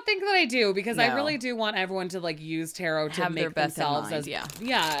 I don't think that I do, because I really do want everyone to like use tarot to have make themselves as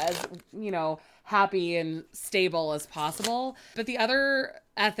as, you know, happy and stable as possible. But the other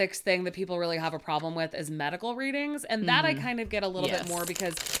ethics thing that people really have a problem with is medical readings, and that I kind of get a little bit more,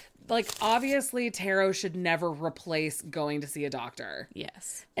 because like obviously tarot should never replace going to see a doctor.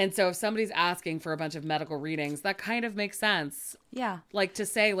 Yes. And so if somebody's asking for a bunch of medical readings, that kind of makes sense. Yeah. Like to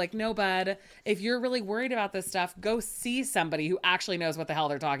say like, no, bud, if you're really worried about this stuff, go see somebody who actually knows what the hell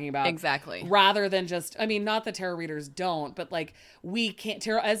they're talking about. Exactly. Rather than just, I mean, not that tarot readers don't, but like we can't,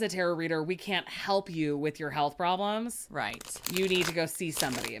 as a tarot reader, we can't help you with your health problems. Right. You need to go see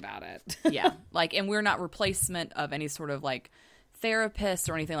somebody about it. Yeah. Like, and we're not replacement of any sort of like therapist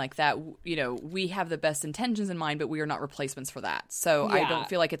or anything like that. You know, we have the best intentions in mind, but we are not replacements for that. So I don't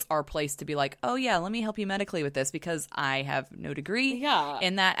feel like it's our place to be like, oh yeah, let me help you medically with this, because I have no degree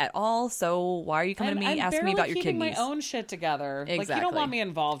in that at all. So why are you coming to me asking me about your kidneys? I'm barely keeping my own shit together. Exactly. Like, you don't want me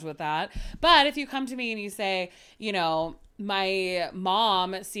involved with that. But if you come to me and you say, you know, my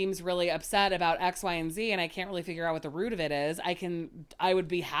mom seems really upset about X, Y, and Z, and I can't really figure out what the root of it is, I would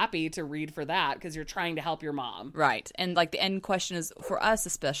be happy to read for that, because you're trying to help your mom. Right. And like the end question is, for us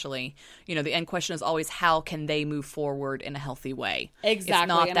especially, you know, the end question is always, how can they move forward in a healthy way?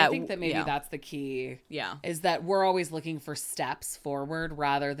 Exactly. And I think that maybe that's the key. Yeah. Is that we're always looking for steps forward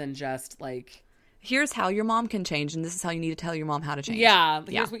rather than just like, here's how your mom can change, and this is how you need to tell your mom how to change. Yeah,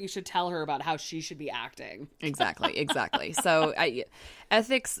 here's what you should tell her about how she should be acting. Exactly. So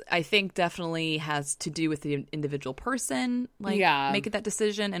ethics, I think, definitely has to do with the individual person, like making that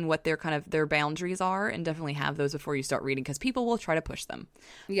decision and what their boundaries are, and definitely have those before you start reading, because people will try to push them.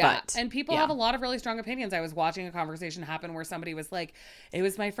 Yeah, and people have a lot of really strong opinions. I was watching a conversation happen where somebody was like, it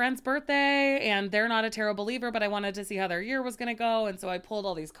was my friend's birthday, and they're not a tarot believer, but I wanted to see how their year was going to go, and so I pulled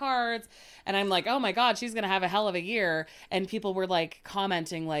all these cards, and I'm like, oh my God, she's going to have a hell of a year. And people were like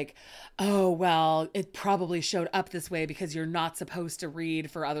commenting like, oh, well, it probably showed up this way because you're not supposed to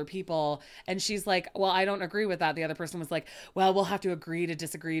read for other people. And she's like, well, I don't agree with that. The other person was like, well, we'll have to agree to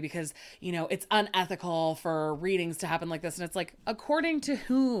disagree, because, you know, it's unethical for readings to happen like this. And it's like, according to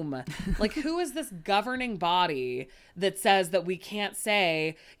whom? Like, who is this governing body that says that we can't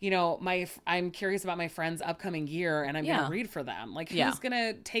say, you know, I'm curious about my friend's upcoming year and I'm going to read for them? Like, who's going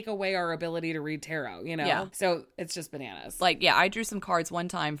to take away our ability to read tarot, you know? Yeah. So it's just bananas. Like, I drew some cards one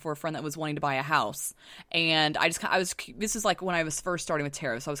time for a friend that was wanting to buy a house. And this is like when I was first starting with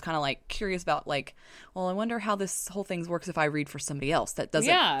tarot. So I was kind of like curious about like, well, I wonder how this whole thing works if I read for somebody else that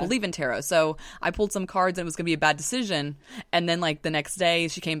doesn't believe in tarot. So I pulled some cards and it was going to be a bad decision. And then like the next day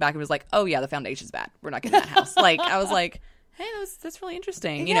she came back and was like, oh yeah, the foundation's bad. We're not getting that house. Like, I was like, hey, that's really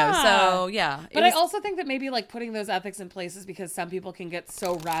interesting. You know, so yeah. But I also think that maybe like putting those ethics in place is because some people can get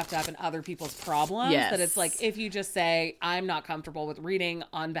so wrapped up in other people's problems that it's like, if you just say, I'm not comfortable with reading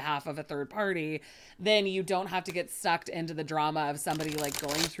on behalf of a third party, then you don't have to get sucked into the drama of somebody like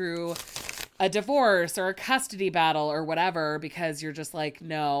going through a divorce or a custody battle or whatever, because you're just like,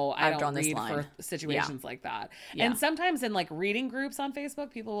 no, I don't read for situations like that. Yeah. And sometimes in like reading groups on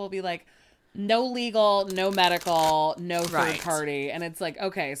Facebook, people will be like, no legal, no medical, no third party. And it's like,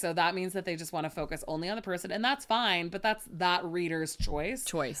 okay, so that means that they just want to focus only on the person. And that's fine, but that's that reader's choice.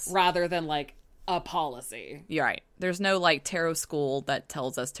 Rather than like a policy. You're right. There's no like tarot school that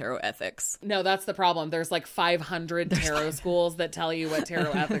tells us tarot ethics. No, that's the problem. There's like 500 tarot schools that tell you what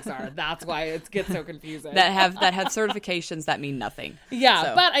tarot ethics are. That's why it gets so confusing. that have certifications that mean nothing. Yeah,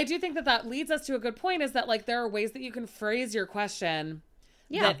 so. But I do think that leads us to a good point, is that like there are ways that you can phrase your question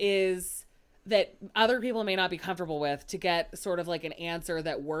that other people may not be comfortable with, to get sort of like an answer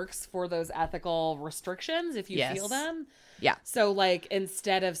that works for those ethical restrictions if you feel them. Yeah. So like,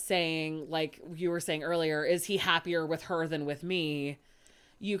 instead of saying, like you were saying earlier, is he happier with her than with me?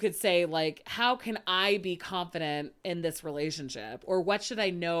 You could say like, how can I be confident in this relationship? Or what should I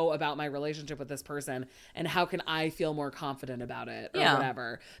know about my relationship with this person? And how can I feel more confident about it, or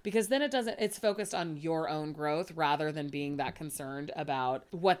whatever? Because then it's focused on your own growth rather than being that concerned about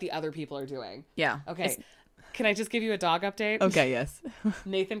what the other people are doing. Yeah. Okay. Can I just give you a dog update? Okay, yes.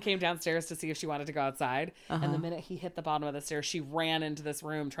 Nathan came downstairs to see if she wanted to go outside. And the minute he hit the bottom of the stairs, she ran into this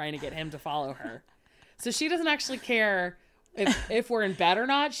room trying to get him to follow her. So she doesn't actually care if we're in bed or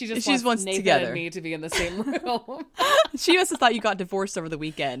not. She just wants Nathan and me to be in the same room. She must have thought you got divorced over the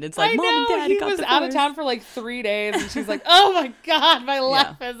weekend. It's like, Mom and Dad got divorced. He was out of town for like 3 days, and she's like, oh my God, my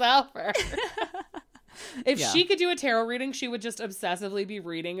life is over. If she could do a tarot reading, she would just obsessively be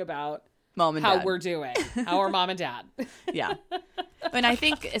reading about Mom and how Dad. We're doing, how are Mom and Dad. Yeah. And I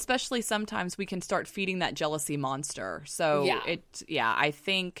think especially sometimes we can start feeding that jealousy monster. So I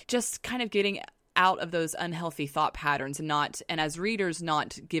think just kind of getting out of those unhealthy thought patterns, and as readers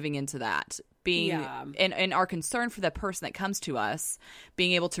not giving into that, being and our concern for the person that comes to us,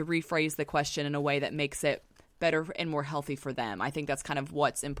 being able to rephrase the question in a way that makes it better and more healthy for them. I think that's kind of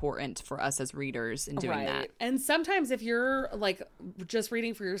what's important for us as readers in doing that. And sometimes if you're like just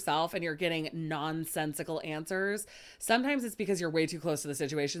reading for yourself and you're getting nonsensical answers, sometimes it's because you're way too close to the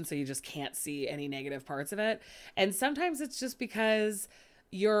situation, so you just can't see any negative parts of it. And sometimes it's just because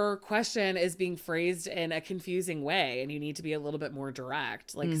your question is being phrased in a confusing way and you need to be a little bit more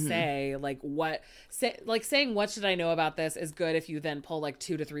direct. Like saying what should I know about this is good if you then pull like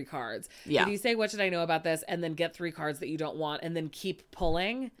 2 to 3 cards. If you say what should I know about this and then get 3 cards that you don't want and then keep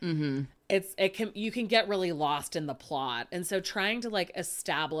pulling, you can get really lost in the plot. And so trying to like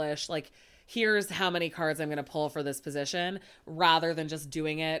establish like, here's how many cards I'm going to pull for this position, rather than just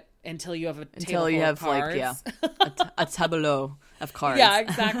doing it until you have a table full of cards. A tableau of cards. Yeah,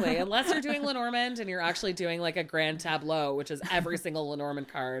 exactly. Unless you're doing Lenormand and you're actually doing like a grand tableau, which is every single Lenormand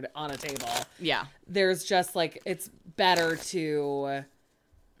card on a table. Yeah. There's just like, it's better to,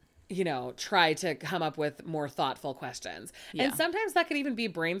 try to come up with more thoughtful questions. Yeah. And sometimes that could even be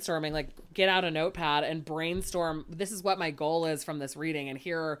brainstorming, like get out a notepad and brainstorm, this is what my goal is from this reading, and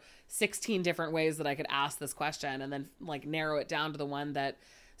here are 16 different ways that I could ask this question, and then like narrow it down to the one that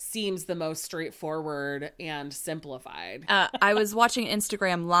seems the most straightforward and simplified. I was watching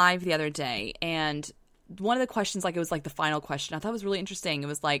Instagram Live the other day, and one of the questions, like it was like the final question, I thought was really interesting. It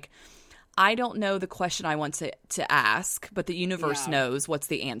was like, I don't know the question I want to ask, but the universe knows what's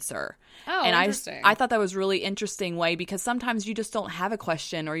the answer. Oh, and interesting. I thought that was a really interesting way, because sometimes you just don't have a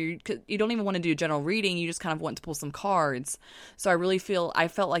question, or you don't even want to do a general reading. You just kind of want to pull some cards. So I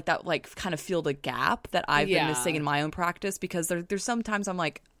felt like that like kind of filled a gap that I've been missing in my own practice, because there's sometimes I'm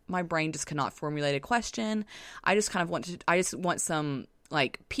like, my brain just cannot formulate a question. I just want some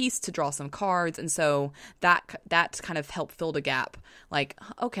like piece to draw some cards, and so that kind of helped fill the gap. Like,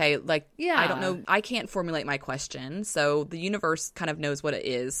 okay, like I don't know, I can't formulate my question, so the universe kind of knows what it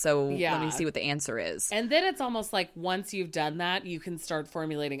is, so let me see what the answer is. And then it's almost like once you've done that, you can start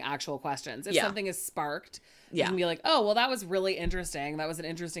formulating actual questions. If something is sparked, you can be like, oh, well, that was really interesting. That was an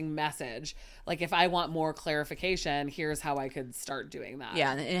interesting message. Like, if I want more clarification, here's how I could start doing that.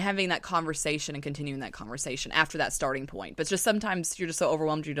 Yeah, and having that conversation and continuing that conversation after that starting point. But just sometimes you're just so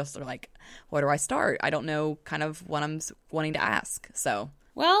overwhelmed, you just are like, where do I start? I don't know kind of what I'm wanting to ask. So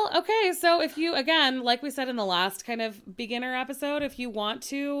Well, okay. So if you, again, like we said in the last kind of beginner episode, if you want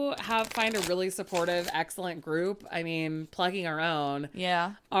to find a really supportive, excellent group, I mean, plugging our own.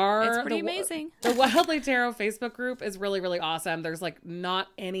 Yeah. It's pretty amazing. The Wildly Tarot Facebook group is really, really awesome. There's like not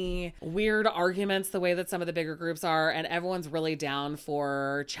any weird arguments the way that some of the bigger groups are. And everyone's really down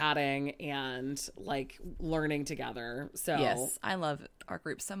for chatting and like learning together. So yes, I love our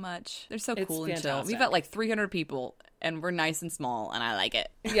group so much. They're so cool and fantastic. chill. We've got like 300 people and we're nice and small and I like it.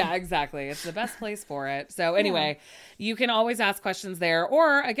 Yeah, exactly. It's the best place for it. So anyway, you can always ask questions there.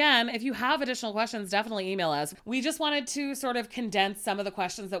 Or again, if you have additional questions, definitely email us. We just wanted to sort of condense some of the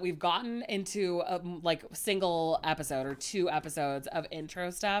questions that we've gotten into a like single episode or 2 episodes of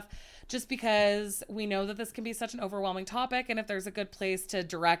intro stuff, just because we know that this can be such an overwhelming topic. And if there's a good place to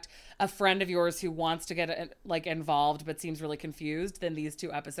direct a friend of yours who wants to get like involved but seems really confused, then these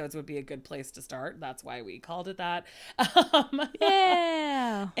 2 episodes would be a good place to start. That's why we called it that.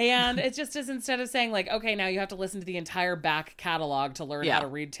 Yeah. And it just is, instead of saying like, okay, now you have to listen to the entire back catalog to learn how to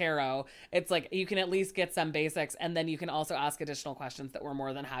read tarot, it's like you can at least get some basics, and then you can also ask additional questions that we're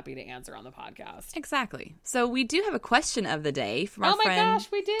more than happy to answer on the podcast. Exactly. So we do have a question of the day from our friend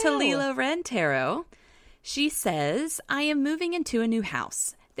we do. Talila Ren Tarot. She says, I am moving into a new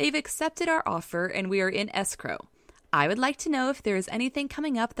house. They've accepted our offer and we are in escrow. I would like to know if there is anything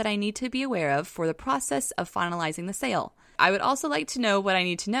coming up that I need to be aware of for the process of finalizing the sale. I would also like to know what I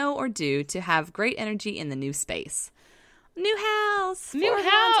need to know or do to have great energy in the new space. New house! New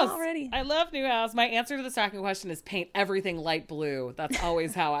house! Already. I love new house. My answer to the second question is paint everything light blue. That's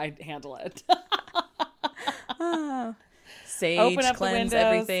always how I handle it. Sage, cleanse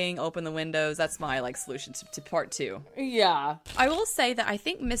everything, open the windows. That's my like solution to part 2. Yeah. I will say that I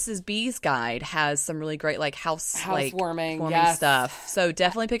think Mrs. B's guide has some really great like housewarming stuff. So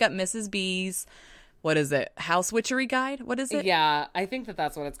definitely pick up Mrs. B's. What is it? House Witchery Guide? What is it? Yeah, I think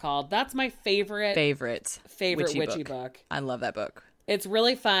that's what it's called. That's my favorite witchy book. I love that book. It's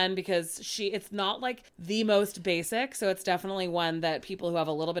really fun because it's not like the most basic. So it's definitely one that people who have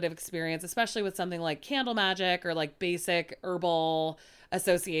a little bit of experience, especially with something like candle magic or like basic herbal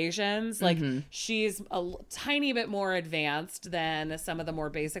associations, like she's a tiny bit more advanced than some of the more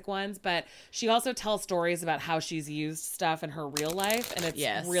basic ones, but she also tells stories about how she's used stuff in her real life, and it's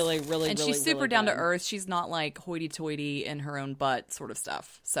really, really, and really, she's super really down good. to earth. She's not like hoity-toity in her own butt sort of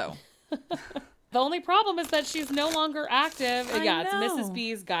stuff. So The only problem is that she's no longer active. I It's know. Mrs.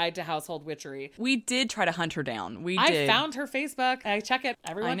 B's Guide to Household Witchery. we did try to hunt her down. I found her Facebook. I check it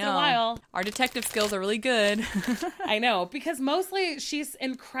every once in a while. Our detective skills are really good. I know, because mostly she's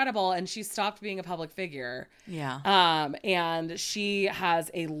incredible and she stopped being a public figure. Yeah. And she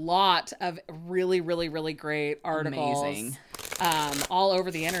has a lot of really, really, really great articles. Amazing. All over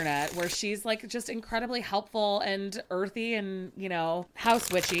the internet, where she's like just incredibly helpful and earthy and,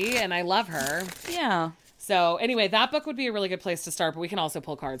 house witchy, and I love her. Yeah. So anyway, that book would be a really good place to start, but we can also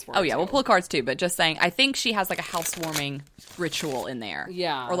pull cards for her. Oh, yeah, too. we'll pull cards too, but just saying, I think she has like a housewarming ritual in there.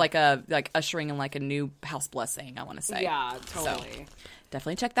 Yeah. Or like ushering in like a new house blessing, I want to say. Yeah, totally. So,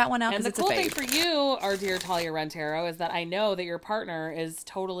 definitely check that one out And because the it's cool a thing fave. for you, our dear Talia Rentero, is that I know that your partner is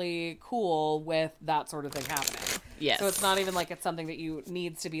totally cool with that sort of thing happening. Yes. So it's not even like it's something that you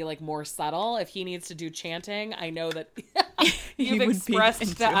needs to be like more subtle. If he needs to do chanting, I know that you've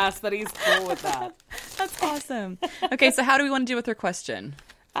expressed to us that he's cool with that. That's awesome. Okay, so how do we want to do with her question?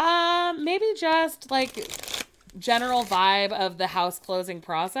 Maybe just like general vibe of the house closing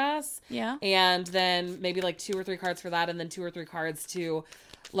process. Yeah. And then maybe like 2 or 3 cards for that, and then 2 or 3 cards to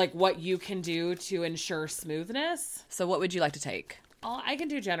like what you can do to ensure smoothness. So what would you like to take? I can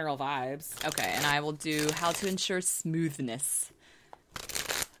do general vibes. Okay, and I will do how to ensure smoothness.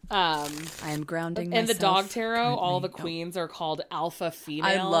 I am grounding myself. In the dog tarot, all the queens are called alpha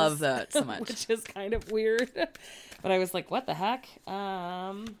females. I love that so much. Which is kind of weird. But I was like, what the heck?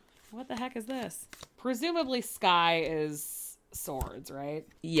 What the heck is this? Presumably Sky is swords, right?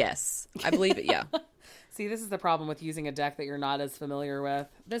 Yes, I believe it, yeah. See, this is the problem with using a deck that you're not as familiar with.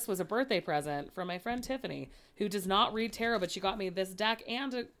 This was a birthday present from my friend Tiffany, who does not read tarot, but she got me this deck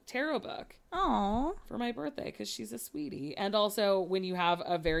and a tarot book. Aww. For my birthday, because she's a sweetie. And also, when you have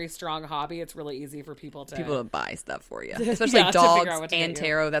a very strong hobby, it's really easy for people to buy stuff for you, especially Yeah, like to figure dogs out what to and get you.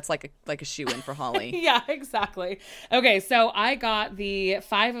 tarot. That's like a shoe-in for Holly. Yeah, exactly. Okay, so I got the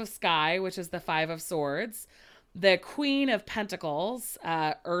 5 of Sky, which is the 5 of Swords, the Queen of Pentacles,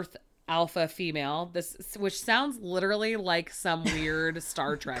 Earth Alpha Female, which sounds literally like some weird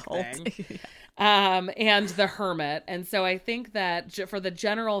Star Trek thing. And the Hermit. And so I think that for the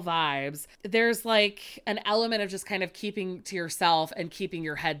general vibes, there's like an element of just kind of keeping to yourself and keeping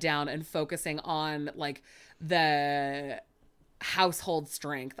your head down and focusing on like the household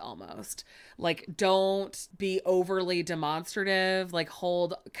strength almost. Like, don't be overly demonstrative, like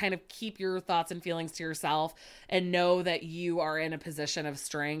kind of keep your thoughts and feelings to yourself and know that you are in a position of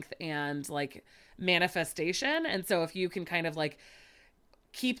strength and like manifestation. And so if you can kind of like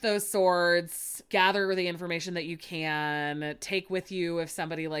keep those swords, gather the information that you can, take with you if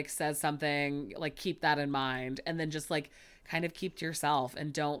somebody like says something, like keep that in mind, and then just like kind of keep to yourself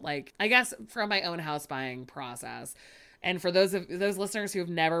and don't like, I guess from my own house buying process. And for those listeners who have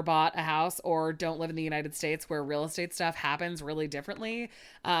never bought a house or don't live in the United States where real estate stuff happens really differently,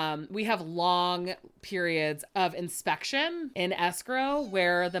 we have long periods of inspection in escrow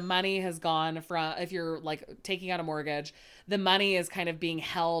where the money has gone from, if you're like taking out a mortgage, the money is kind of being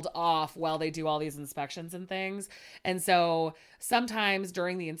held off while they do all these inspections and things. And so sometimes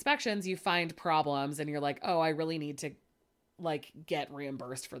during the inspections, you find problems and you're like, oh, I really need to like get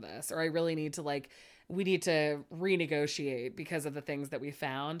reimbursed for this, or I really need to like, we need to renegotiate because of the things that we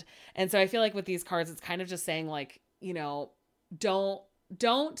found. And so I feel like with these cards, it's kind of just saying like, you know,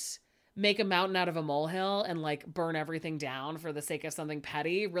 don't make a mountain out of a molehill and like burn everything down for the sake of something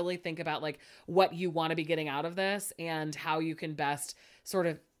petty. Really think about like what you want to be getting out of this and how you can best sort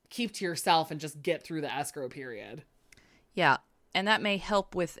of keep to yourself and just get through the escrow period. Yeah. And that may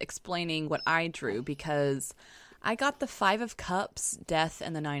help with explaining what I drew, because I got the 5 of Cups, Death,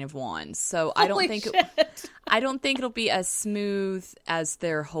 and the 9 of Wands. So I don't think it'll be as smooth as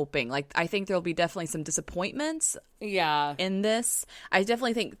they're hoping. Like, I think there'll be definitely some disappointments. Yeah. In this, I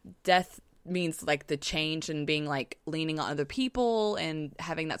definitely think Death means like the change and being like leaning on other people and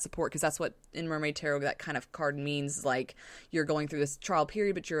having that support, because that's what in Mermaid Tarot that kind of card means. Like, you're going through this trial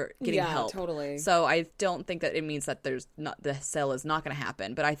period, but you're getting help. Totally. So I don't think that it means that the sale is not going to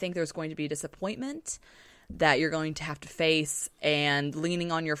happen, but I think there's going to be disappointment that you're going to have to face, and leaning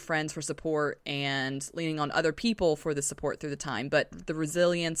on your friends for support and leaning on other people for the support through the time. But the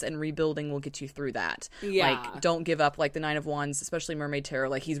resilience and rebuilding will get you through that. Yeah. Like, don't give up. Like the 9 of Wands, especially Mermaid Tarot,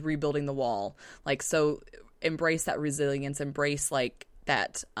 like he's rebuilding the wall. Like, so embrace that resilience, embrace like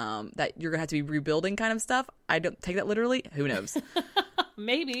that, that you're gonna have to be rebuilding kind of stuff. I don't take that literally. Who knows?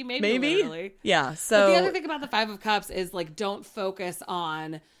 Maybe. Literally. Yeah. So but the other thing about the 5 of Cups is like, don't focus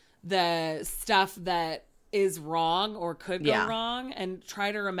on the stuff that is wrong or could go wrong, and try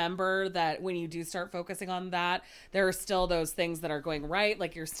to remember that when you do start focusing on that, there are still those things that are going right.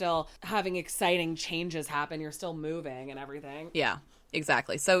 Like, you're still having exciting changes happen. You're still moving and everything. Yeah,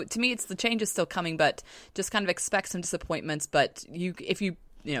 exactly. So to me, it's the change is still coming, but just kind of expect some disappointments. But if you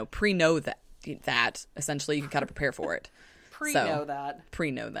pre-know that essentially, you can kind of prepare for it. Pre-know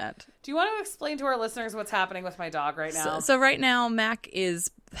that. Do you want to explain to our listeners what's happening with my dog right now? So right now, Mac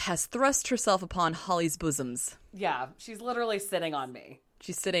has thrust herself upon Holly's bosoms. Yeah, she's literally sitting on me.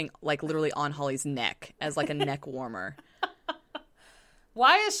 She's sitting like literally on Holly's neck as like a neck warmer.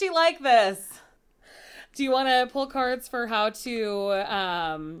 Why is she like this? Do you want to pull cards for how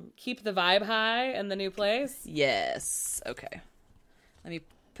to keep the vibe high in the new place? Yes. Okay. Let me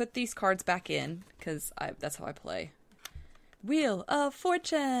put these cards back in, because that's how I play. Wheel of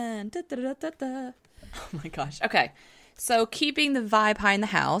Fortune. Da, da, da, da, da. Oh my gosh. Okay. So keeping the vibe high in the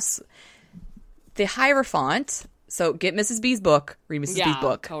house. The Hierophant. So get Mrs. B's book. Read Mrs. B's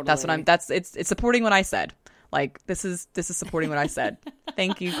book. Totally. It's supporting what I said. Like, this is supporting what I said.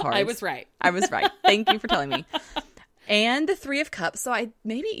 Thank you, cards. I was right. Thank you for telling me. And the 3 of Cups. So I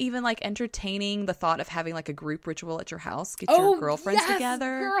maybe even like entertaining the thought of having like a group ritual at your house. Get your girlfriends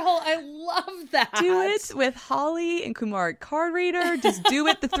together. Girl, I love that. Do it with Holly and Kumar Card Reader. Just do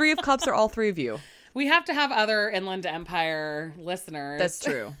it. The 3 of Cups are all 3 of you. We have to have other Inland Empire listeners. That's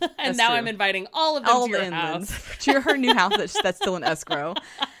true. And now I'm inviting all of them to your house. To her new house that's still in escrow.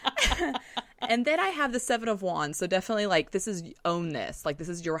 And then I have the 7 of Wands. So definitely, like, own this. Like, this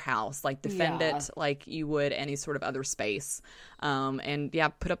is your house. Like, defend it like you would any sort of other space. And yeah,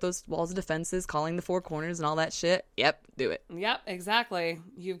 put up those walls of defenses, calling the 4 corners and all that shit. Yep, do it. Yep, exactly.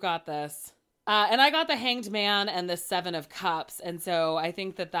 You've got this. And I got the Hanged Man and the 7 of Cups. And so I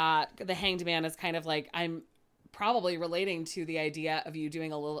think that the Hanged Man is kind of like, I'm probably relating to the idea of you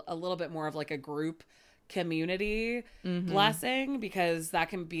doing a little bit more of like a group community blessing, because that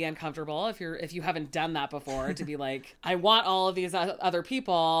can be uncomfortable if you haven't done that before, to be like, I want all of these other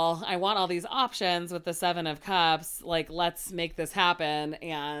people, I want all these options with the 7 of Cups, like, let's make this happen.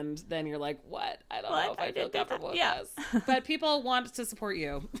 And then you're like, what? I don't know if I feel comfortable with this. But people want to support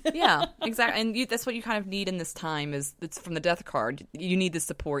you. Yeah, exactly. And that's what you kind of need in this time, is it's from the Death card. You need the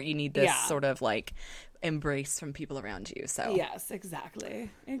support. You need this sort of like embrace from people around you. So yes,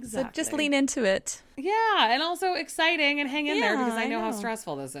 exactly. So just lean into it. Yeah, and also exciting, and hang in there because I know how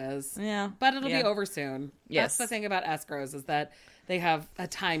stressful this is. Yeah. But it'll be over soon. Yes. That's the thing about escrows is that they have a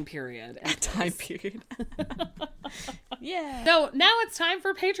time period. Yeah. So now it's time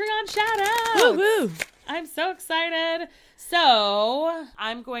for Patreon shout-outs. Woo-woo. I'm so excited. So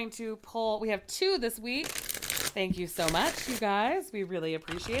I'm going to pull, we have 2 this week. Thank you so much, you guys. We really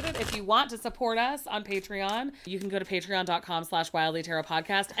appreciate it. If you want to support us on Patreon, you can go to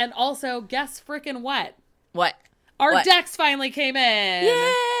patreon.com/wildlytarotpodcast. And also, guess frickin' what? What? Our decks finally came in.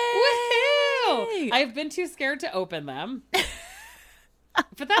 Yay! Woohoo! I've been too scared to open them.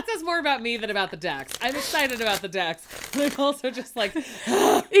 But that says more about me than about the decks. I'm excited about the decks. But I'm also just like...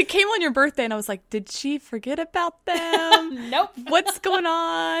 It came on your birthday and I was like, did she forget about them? Nope. What's going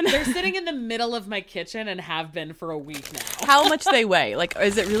on? They're sitting in the middle of my kitchen and have been for a week now. How much do they weigh? Like,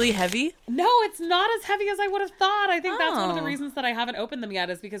 is it really heavy? No, it's not as heavy as I would have thought. I think that's one of the reasons that I haven't opened them yet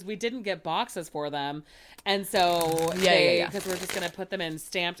is because we didn't get boxes for them. And so, because we're just going to put them in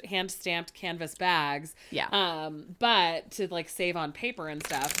hand-stamped canvas bags. Yeah. But to like save on paper and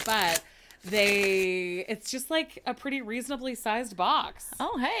stuff. But it's just like a pretty reasonably sized box.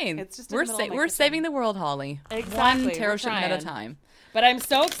 Oh, hey. It's just we're saving the world, Holly. Exactly. One tarot shipment at a time. But I'm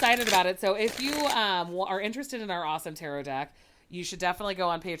so excited about it. So if you are interested in our awesome tarot deck, you should definitely go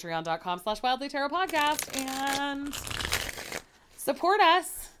on patreon.com/wildlytarotpodcast and support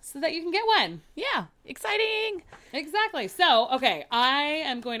us so that you can get one. Yeah. Exciting. Exactly. So, okay, I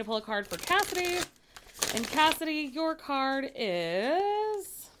am going to pull a card for Cassidy. And Cassidy, your card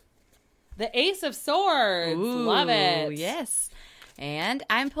is the Ace of Swords. Ooh, love it. Yes. And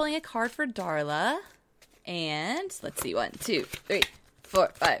I'm pulling a card for Darla. And let's see, 1, 2, 3,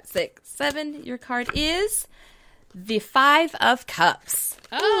 4, 5, 6, 7. Your card is the 5 of Cups.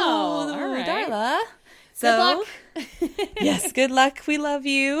 Oh, ooh, all right. Darla. Good luck. Yes, good luck. We love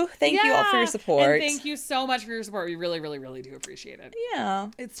you. Thank you all for your support. And thank you so much for your support. We really, really, really do appreciate it. Yeah.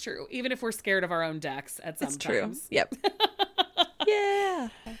 It's true. Even if we're scared of our own decks at some It's times. true. Yep. Yeah.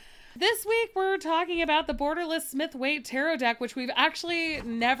 This week, we're talking about the Borderless Smith-Waite Tarot deck, which we've actually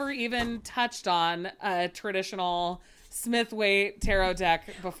never even touched on a traditional Smith-Waite Tarot deck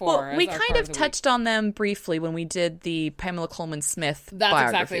before. Well, we kind of touched on them briefly when we did the Pamela Coleman Smith That's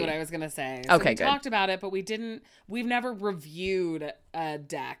biography. exactly what I was going to say. So okay, we good. talked about it, but we've never reviewed a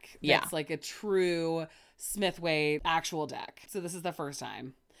deck that's like a true Smith-Waite actual deck. So this is the first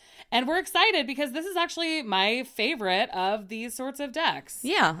time. And we're excited because this is actually my favorite of these sorts of decks.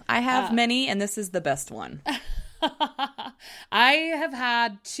 Yeah, I have many, and this is the best one. I have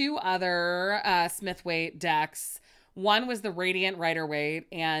had 2 other Smith-Waite decks. One was the Radiant Rider-Waite,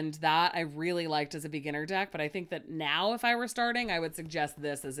 and that I really liked as a beginner deck, but I think that now if I were starting, I would suggest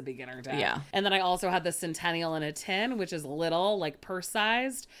this as a beginner deck. Yeah. And then I also had the Centennial in a Tin, which is little, like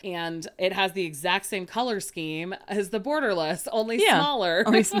purse-sized, and it has the exact same color scheme as the Borderless, only smaller.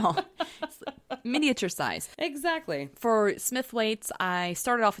 Only small. It's miniature size. Exactly. For Smith-Waite's, I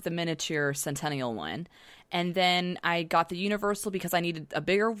started off with the miniature Centennial one. And then I got the Universal because I needed a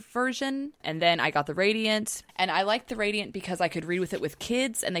bigger version. And then I got the Radiant. And I liked the Radiant because I could read with it with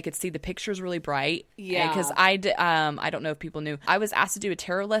kids and they could see the pictures really bright. Yeah. Because I don't know if people knew, I was asked to do a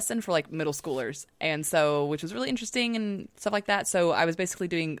tarot lesson for like middle schoolers. And so, which was really interesting and stuff like that. So I was basically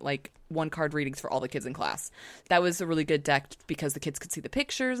doing like 1-card readings for all the kids in class. That was a really good deck because the kids could see the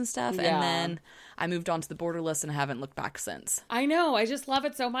pictures and stuff. Yeah. And then I moved on to the Borderless and haven't looked back since. I know. I just love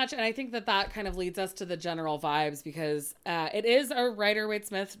it so much. And I think that kind of leads us to the general vibes because it is a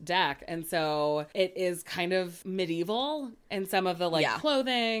Rider-Waite-Smith deck. And so it is kind of medieval in some of the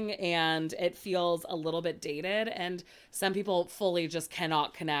clothing, and it feels a little bit dated. And some people fully just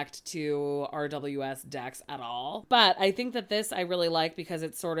cannot connect to RWS decks at all. But I think that this I really like because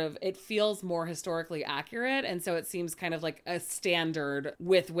it feels more historically accurate. And so it seems kind of like a standard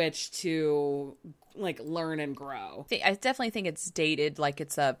with which to like learn and grow. I definitely think it's dated, like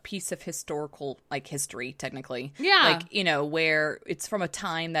it's a piece of historical like history technically. Yeah. Like, where it's from a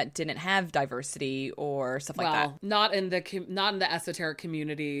time that didn't have diversity or stuff like that. Not in the esoteric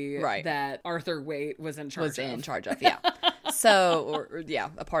community that Arthur Waite was in charge of. Yeah. So,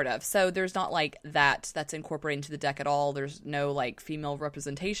 a part of. So there's not like that's incorporated into the deck at all. There's no like female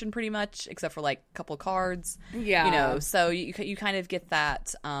representation pretty much, except for like a couple of cards. Yeah. So you kind of get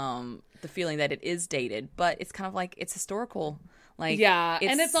that, the feeling that it is dated, but it's kind of like it's historical. Like,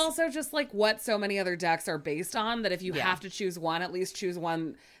 and it's also just like what so many other decks are based on, that if you have to choose one, at least choose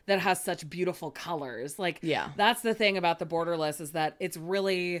one that has such beautiful colors. Like, that's the thing about the Borderless is that it's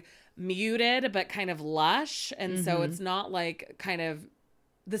really muted but kind of lush, and so it's not like kind of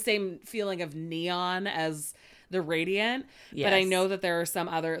the same feeling of neon as the radiant. Yes. But I know that there are some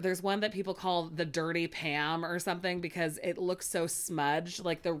there's one that people call the dirty Pam or something because it looks so smudged.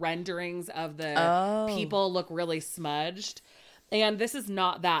 Like the renderings of the people look really smudged. And this is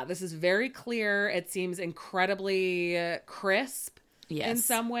not that. This is very clear. It seems incredibly crisp. Yes. In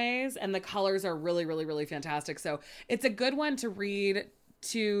some ways, and the colors are really, really, really fantastic. So it's a good one to read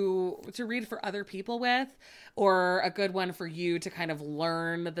read for other people with, or a good one for you to kind of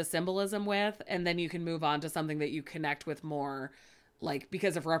learn the symbolism with, and then you can move on to something that you connect with more, like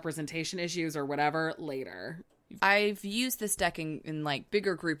because of representation issues or whatever later. I've used this deck in like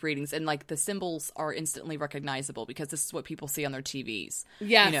bigger group readings, and like the symbols are instantly recognizable because this is what people see on their TVs.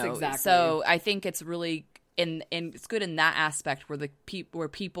 Yes, exactly. So I think it's really and it's good in that aspect where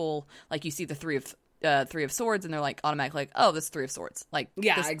people like you see the three of swords and they're like automatically like, oh, this is three of swords. Like,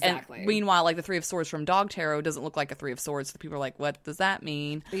 yeah, exactly. And meanwhile, like the three of swords from Dog Tarot doesn't look like a three of swords. So people are like, what does that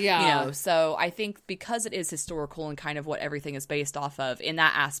mean? Yeah. So I think because it is historical and kind of what everything is based off of in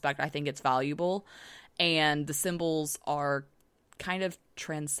that aspect, I think it's valuable. And the symbols are kind of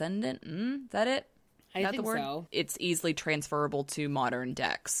transcendent. Is that it? I think so. It's easily transferable to modern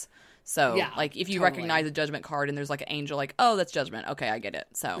decks. So, like, if you recognize a Judgment card and there's, like, an angel, like, oh, that's Judgment. Okay, I get it.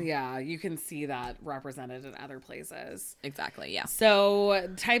 So, yeah, you can see that represented in other places. Exactly, yeah. So,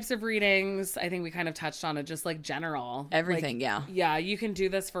 types of readings, I think we kind of touched on it, just, like, general. Everything, like, yeah. Yeah, you can do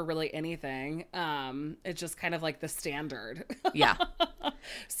this for really anything. It's just kind of like the standard. Yeah.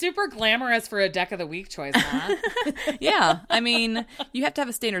 Super glamorous for a deck of the week choice, huh? Yeah, I mean, you have to have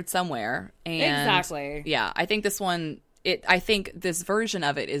a standard somewhere. And exactly. Yeah, I think this one... I think this version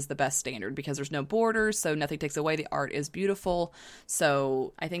of it is the best standard because there's no borders, so nothing takes away. The art is beautiful.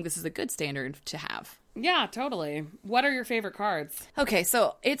 So I think this is a good standard to have. Yeah, totally. What are your favorite cards? Okay,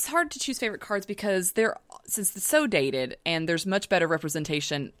 so it's hard to choose favorite cards because since it's so dated and there's much better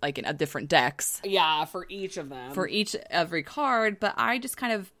representation like in different decks. Yeah, for each of them. For every card, but I just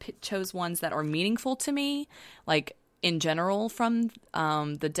kind of chose ones that are meaningful to me, like in general from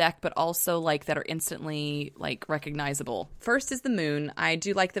the deck, but also like that are instantly like recognizable. First is the moon. I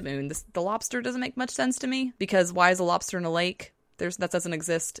do like the moon. The lobster doesn't make much sense to me because why is a lobster in a lake? That doesn't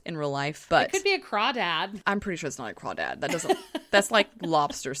exist in real life. But it could be a crawdad. I'm pretty sure it's not a crawdad. That doesn't. That's like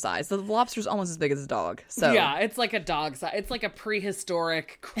lobster size. The lobster's almost as big as a dog. So yeah, it's like a dog size. It's like a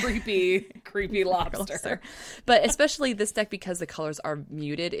prehistoric, creepy lobster. But especially this deck because the colors are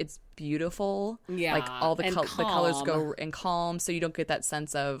muted. It's beautiful. Yeah, like all the colors go in calm, so you don't get that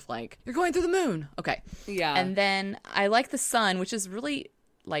sense of like you're going through the moon. Okay. Yeah, and then I like the sun, which is really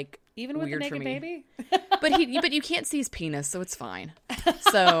like. Even with weird the naked baby? but you can't see his penis, so it's fine.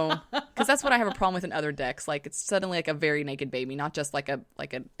 So, because that's what I have a problem with in other decks. Like, it's suddenly like a very naked baby, not just like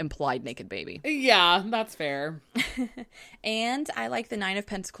an implied naked baby. Yeah, that's fair. And I like the Nine of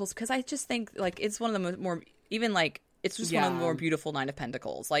Pentacles because I just think like it's one of the more even like it's just one of the more beautiful Nine of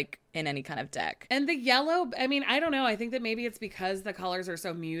Pentacles, like in any kind of deck. And the yellow, I mean, I don't know. I think that maybe it's because the colors are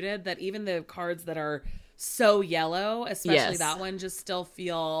so muted that even the cards that are so yellow, especially that one, just still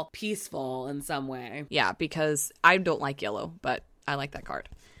feel peaceful in some way. Yeah, because I don't like yellow, but I like that card.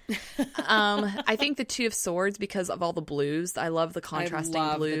 I think the Two of Swords because of all the blues. I love the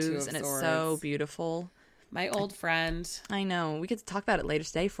contrasting blues, and it's so beautiful. My old friend. I know. We get to talk about it later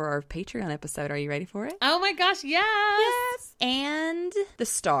today for our Patreon episode. Are you ready for it? Oh my gosh, yes! Yes! And the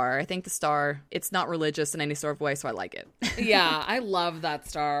star. I think the star, it's not religious in any sort of way, so I like it. Yeah, I love that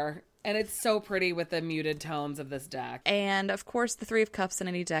star. And it's so pretty with the muted tones of this deck. And, of course, the Three of Cups in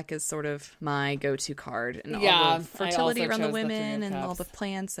any deck is sort of my go-to card. And all the fertility around the women and all the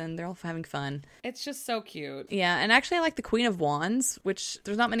plants, and they're all having fun. It's just so cute. Yeah, and actually I like the Queen of Wands, which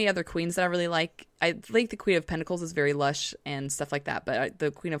there's not many other queens that I really like. I think the Queen of Pentacles is very lush and stuff like that, but the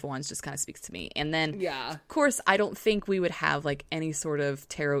Queen of Wands just kind of speaks to me. And then, of course, I don't think we would have like any sort of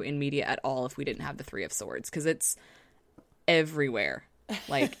tarot in media at all if we didn't have the Three of Swords, because it's everywhere.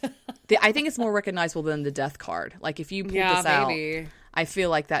 Like, I think it's more recognizable than the Death card. Like, if you pull this out, I feel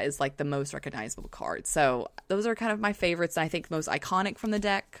like that is, like, the most recognizable card. So, those are kind of my favorites, I think, most iconic from the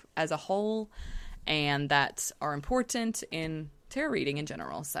deck as a whole, and that are important in tarot reading in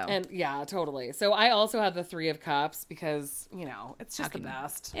general. So, and yeah, totally. So, I also have the Three of Cups because, you know, it's just the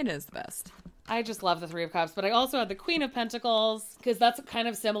best. It is the best. I just love the Three of Cups, but I also have the Queen of Pentacles because that's kind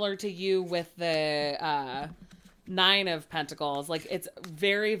of similar to you with the, Nine of Pentacles. Like, it's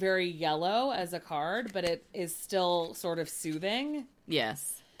very, very yellow as a card, but it is still sort of soothing.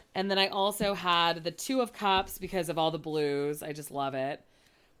 Yes. And then I also had the Two of Cups because of all the blues. I just love it.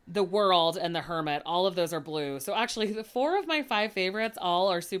 The World and the Hermit. All of those are blue. So actually, the 4 of my 5 favorites all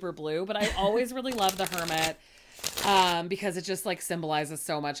are super blue, but I always really love the Hermit. because it just like symbolizes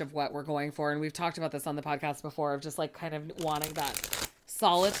so much of what we're going for. And we've talked about this on the podcast before, of just like kind of wanting that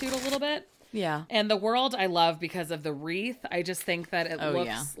solitude a little bit. Yeah. And the world I love because of the wreath. I just think that it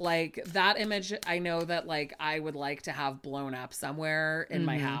looks like that image. I know that like I would like to have blown up somewhere in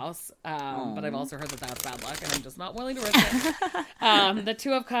my house. But I've also heard that that's bad luck and I'm just not willing to risk it. The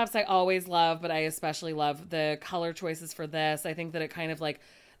Two of Cups I always love, but I especially love the color choices for this. I think that it kind of like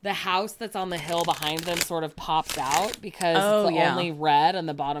the house that's on the hill behind them sort of pops out because it's the only red on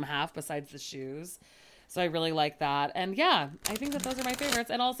the bottom half besides the shoes. So I really like that. And yeah, I think that those are my favorites.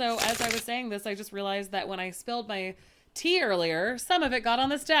 And also, as I was saying this, I just realized that when I spilled my tea earlier, some of it got on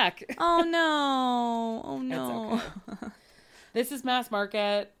this deck. Oh, no. Oh, no. It's okay. This is mass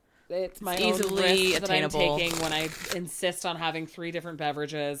market. It's my own easily risk attainable. that I'm taking when I insist on having 3 different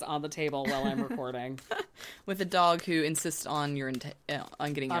beverages on the table while I'm recording. With a dog who insists on your on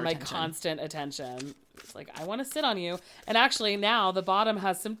getting your on my attention. constant attention. It's like, I want to sit on you. And actually now the bottom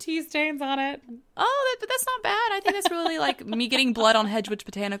has some tea stains on it. Oh, but that's not bad. I think that's really like me getting blood on Hedgewich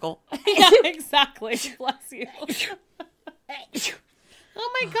Botanical. Yeah, exactly. Bless you.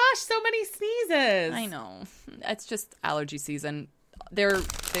 Oh my gosh, so many sneezes. I know. It's just allergy season. They're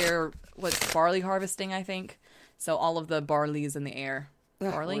what's barley harvesting, I think. So all of the barley is in the air.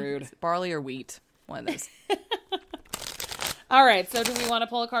 Barley? Rude. Barley or wheat. One of those. All right, so do we want to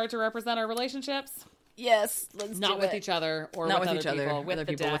pull a card to represent our relationships? Yes, let's Not do with it. each other or Not with with other each other. people. With Other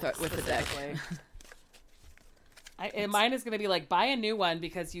the people deck. with the deck. Mine is going to be like, buy a new one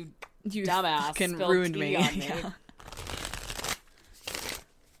because you dumbass can spilled ruined tea me. on me. Yeah.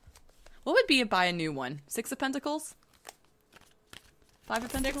 What would be a buy a new one? 6 of Pentacles? 5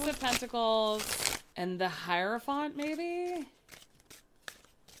 of Pentacles? 6 of Pentacles and the Hierophant, maybe?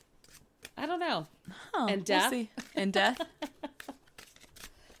 I don't know. Huh, And death? We'll see. And death?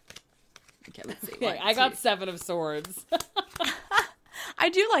 Okay, let's see. Okay, I got 7 of Swords. I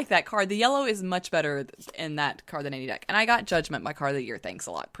do like that card. The yellow is much better in that card than any deck. And I got Judgment, my card of the year. Thanks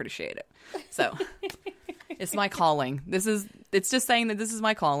a lot. Appreciate it. So, it's my calling. It's just saying that this is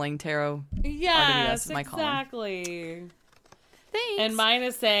my calling. Tarot. Yes, is my calling. exactly. Thanks. And mine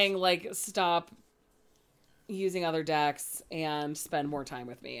is saying, like, stop using other decks and spend more time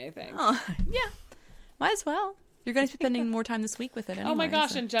with me, I think. Oh, yeah. Might as well. You're going to be spending more time this week with it anyway. Oh my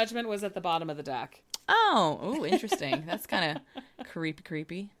gosh, so. and Judgment was at the bottom of the deck. Oh, interesting. That's kind of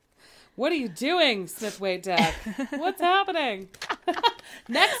creepy. What are you doing, Smith-Waite deck? What's happening?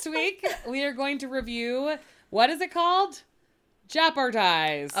 Next week, we are going to review, what is it called?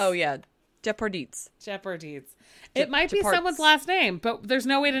 Jeopardize. Oh, yeah. Jeopardies. It might be someone's last name, but there's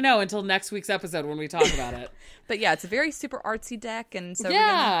no way to know until next week's episode when we talk about it. But yeah, it's a very super artsy deck, and so we're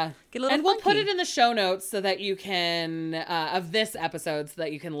gonna get a little and we'll funky. put it in the show notes so that you can of this episode so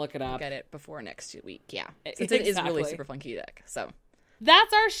that you can look it up. Get it before next week. Yeah, since it is really Exactly. super funky deck. So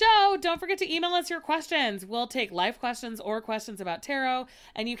That's our show. Don't forget to email us your questions. We'll take live questions or questions about tarot,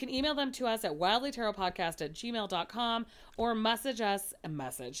 and you can email them to us at wildlytarotpodcast@gmail.com or massage us.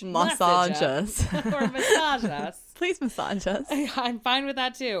 Massage us. Or massage us. Please massage us. I'm fine with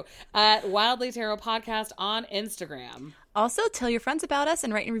that too. At Wildly Tarot Podcast on Instagram. Also, tell your friends about us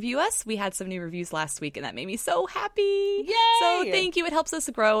and rate and review us. We had some new reviews last week, and that made me so happy. Yay! So thank you. It helps us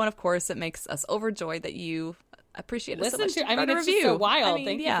grow, and of course, it makes us overjoyed that you appreciate us so much. I mean, it's just so wild.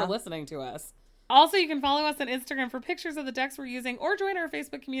 Thank you for listening to us. Also, you can follow us on Instagram for pictures of the decks we're using or join our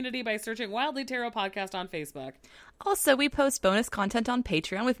Facebook community by searching Wildly Tarot Podcast on Facebook. Also, we post bonus content on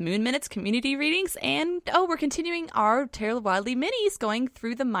Patreon with Moon Minutes community readings, and we're continuing our Tarot Wildly minis going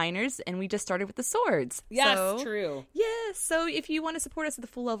through the minors, and we just started with the swords. Yes, true. Yes, so if you want to support us at the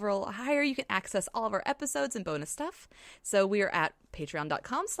full level or higher, you can access all of our episodes and bonus stuff. So we are at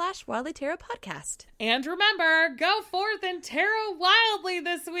patreon.com/Wildly Tarot Podcast. And remember, go forth and tarot wildly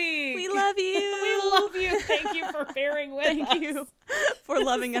this week. We love you. We love you. Thank you for bearing with us. Thank you for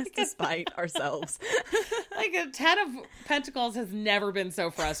loving us despite ourselves. Like a 10 of Pentacles has never been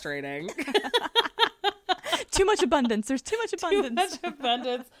so frustrating. Too much abundance. There's too much abundance. Too much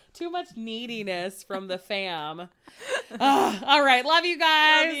abundance. Too much neediness from the fam. All right. Love you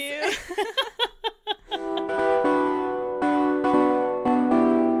guys. Love you.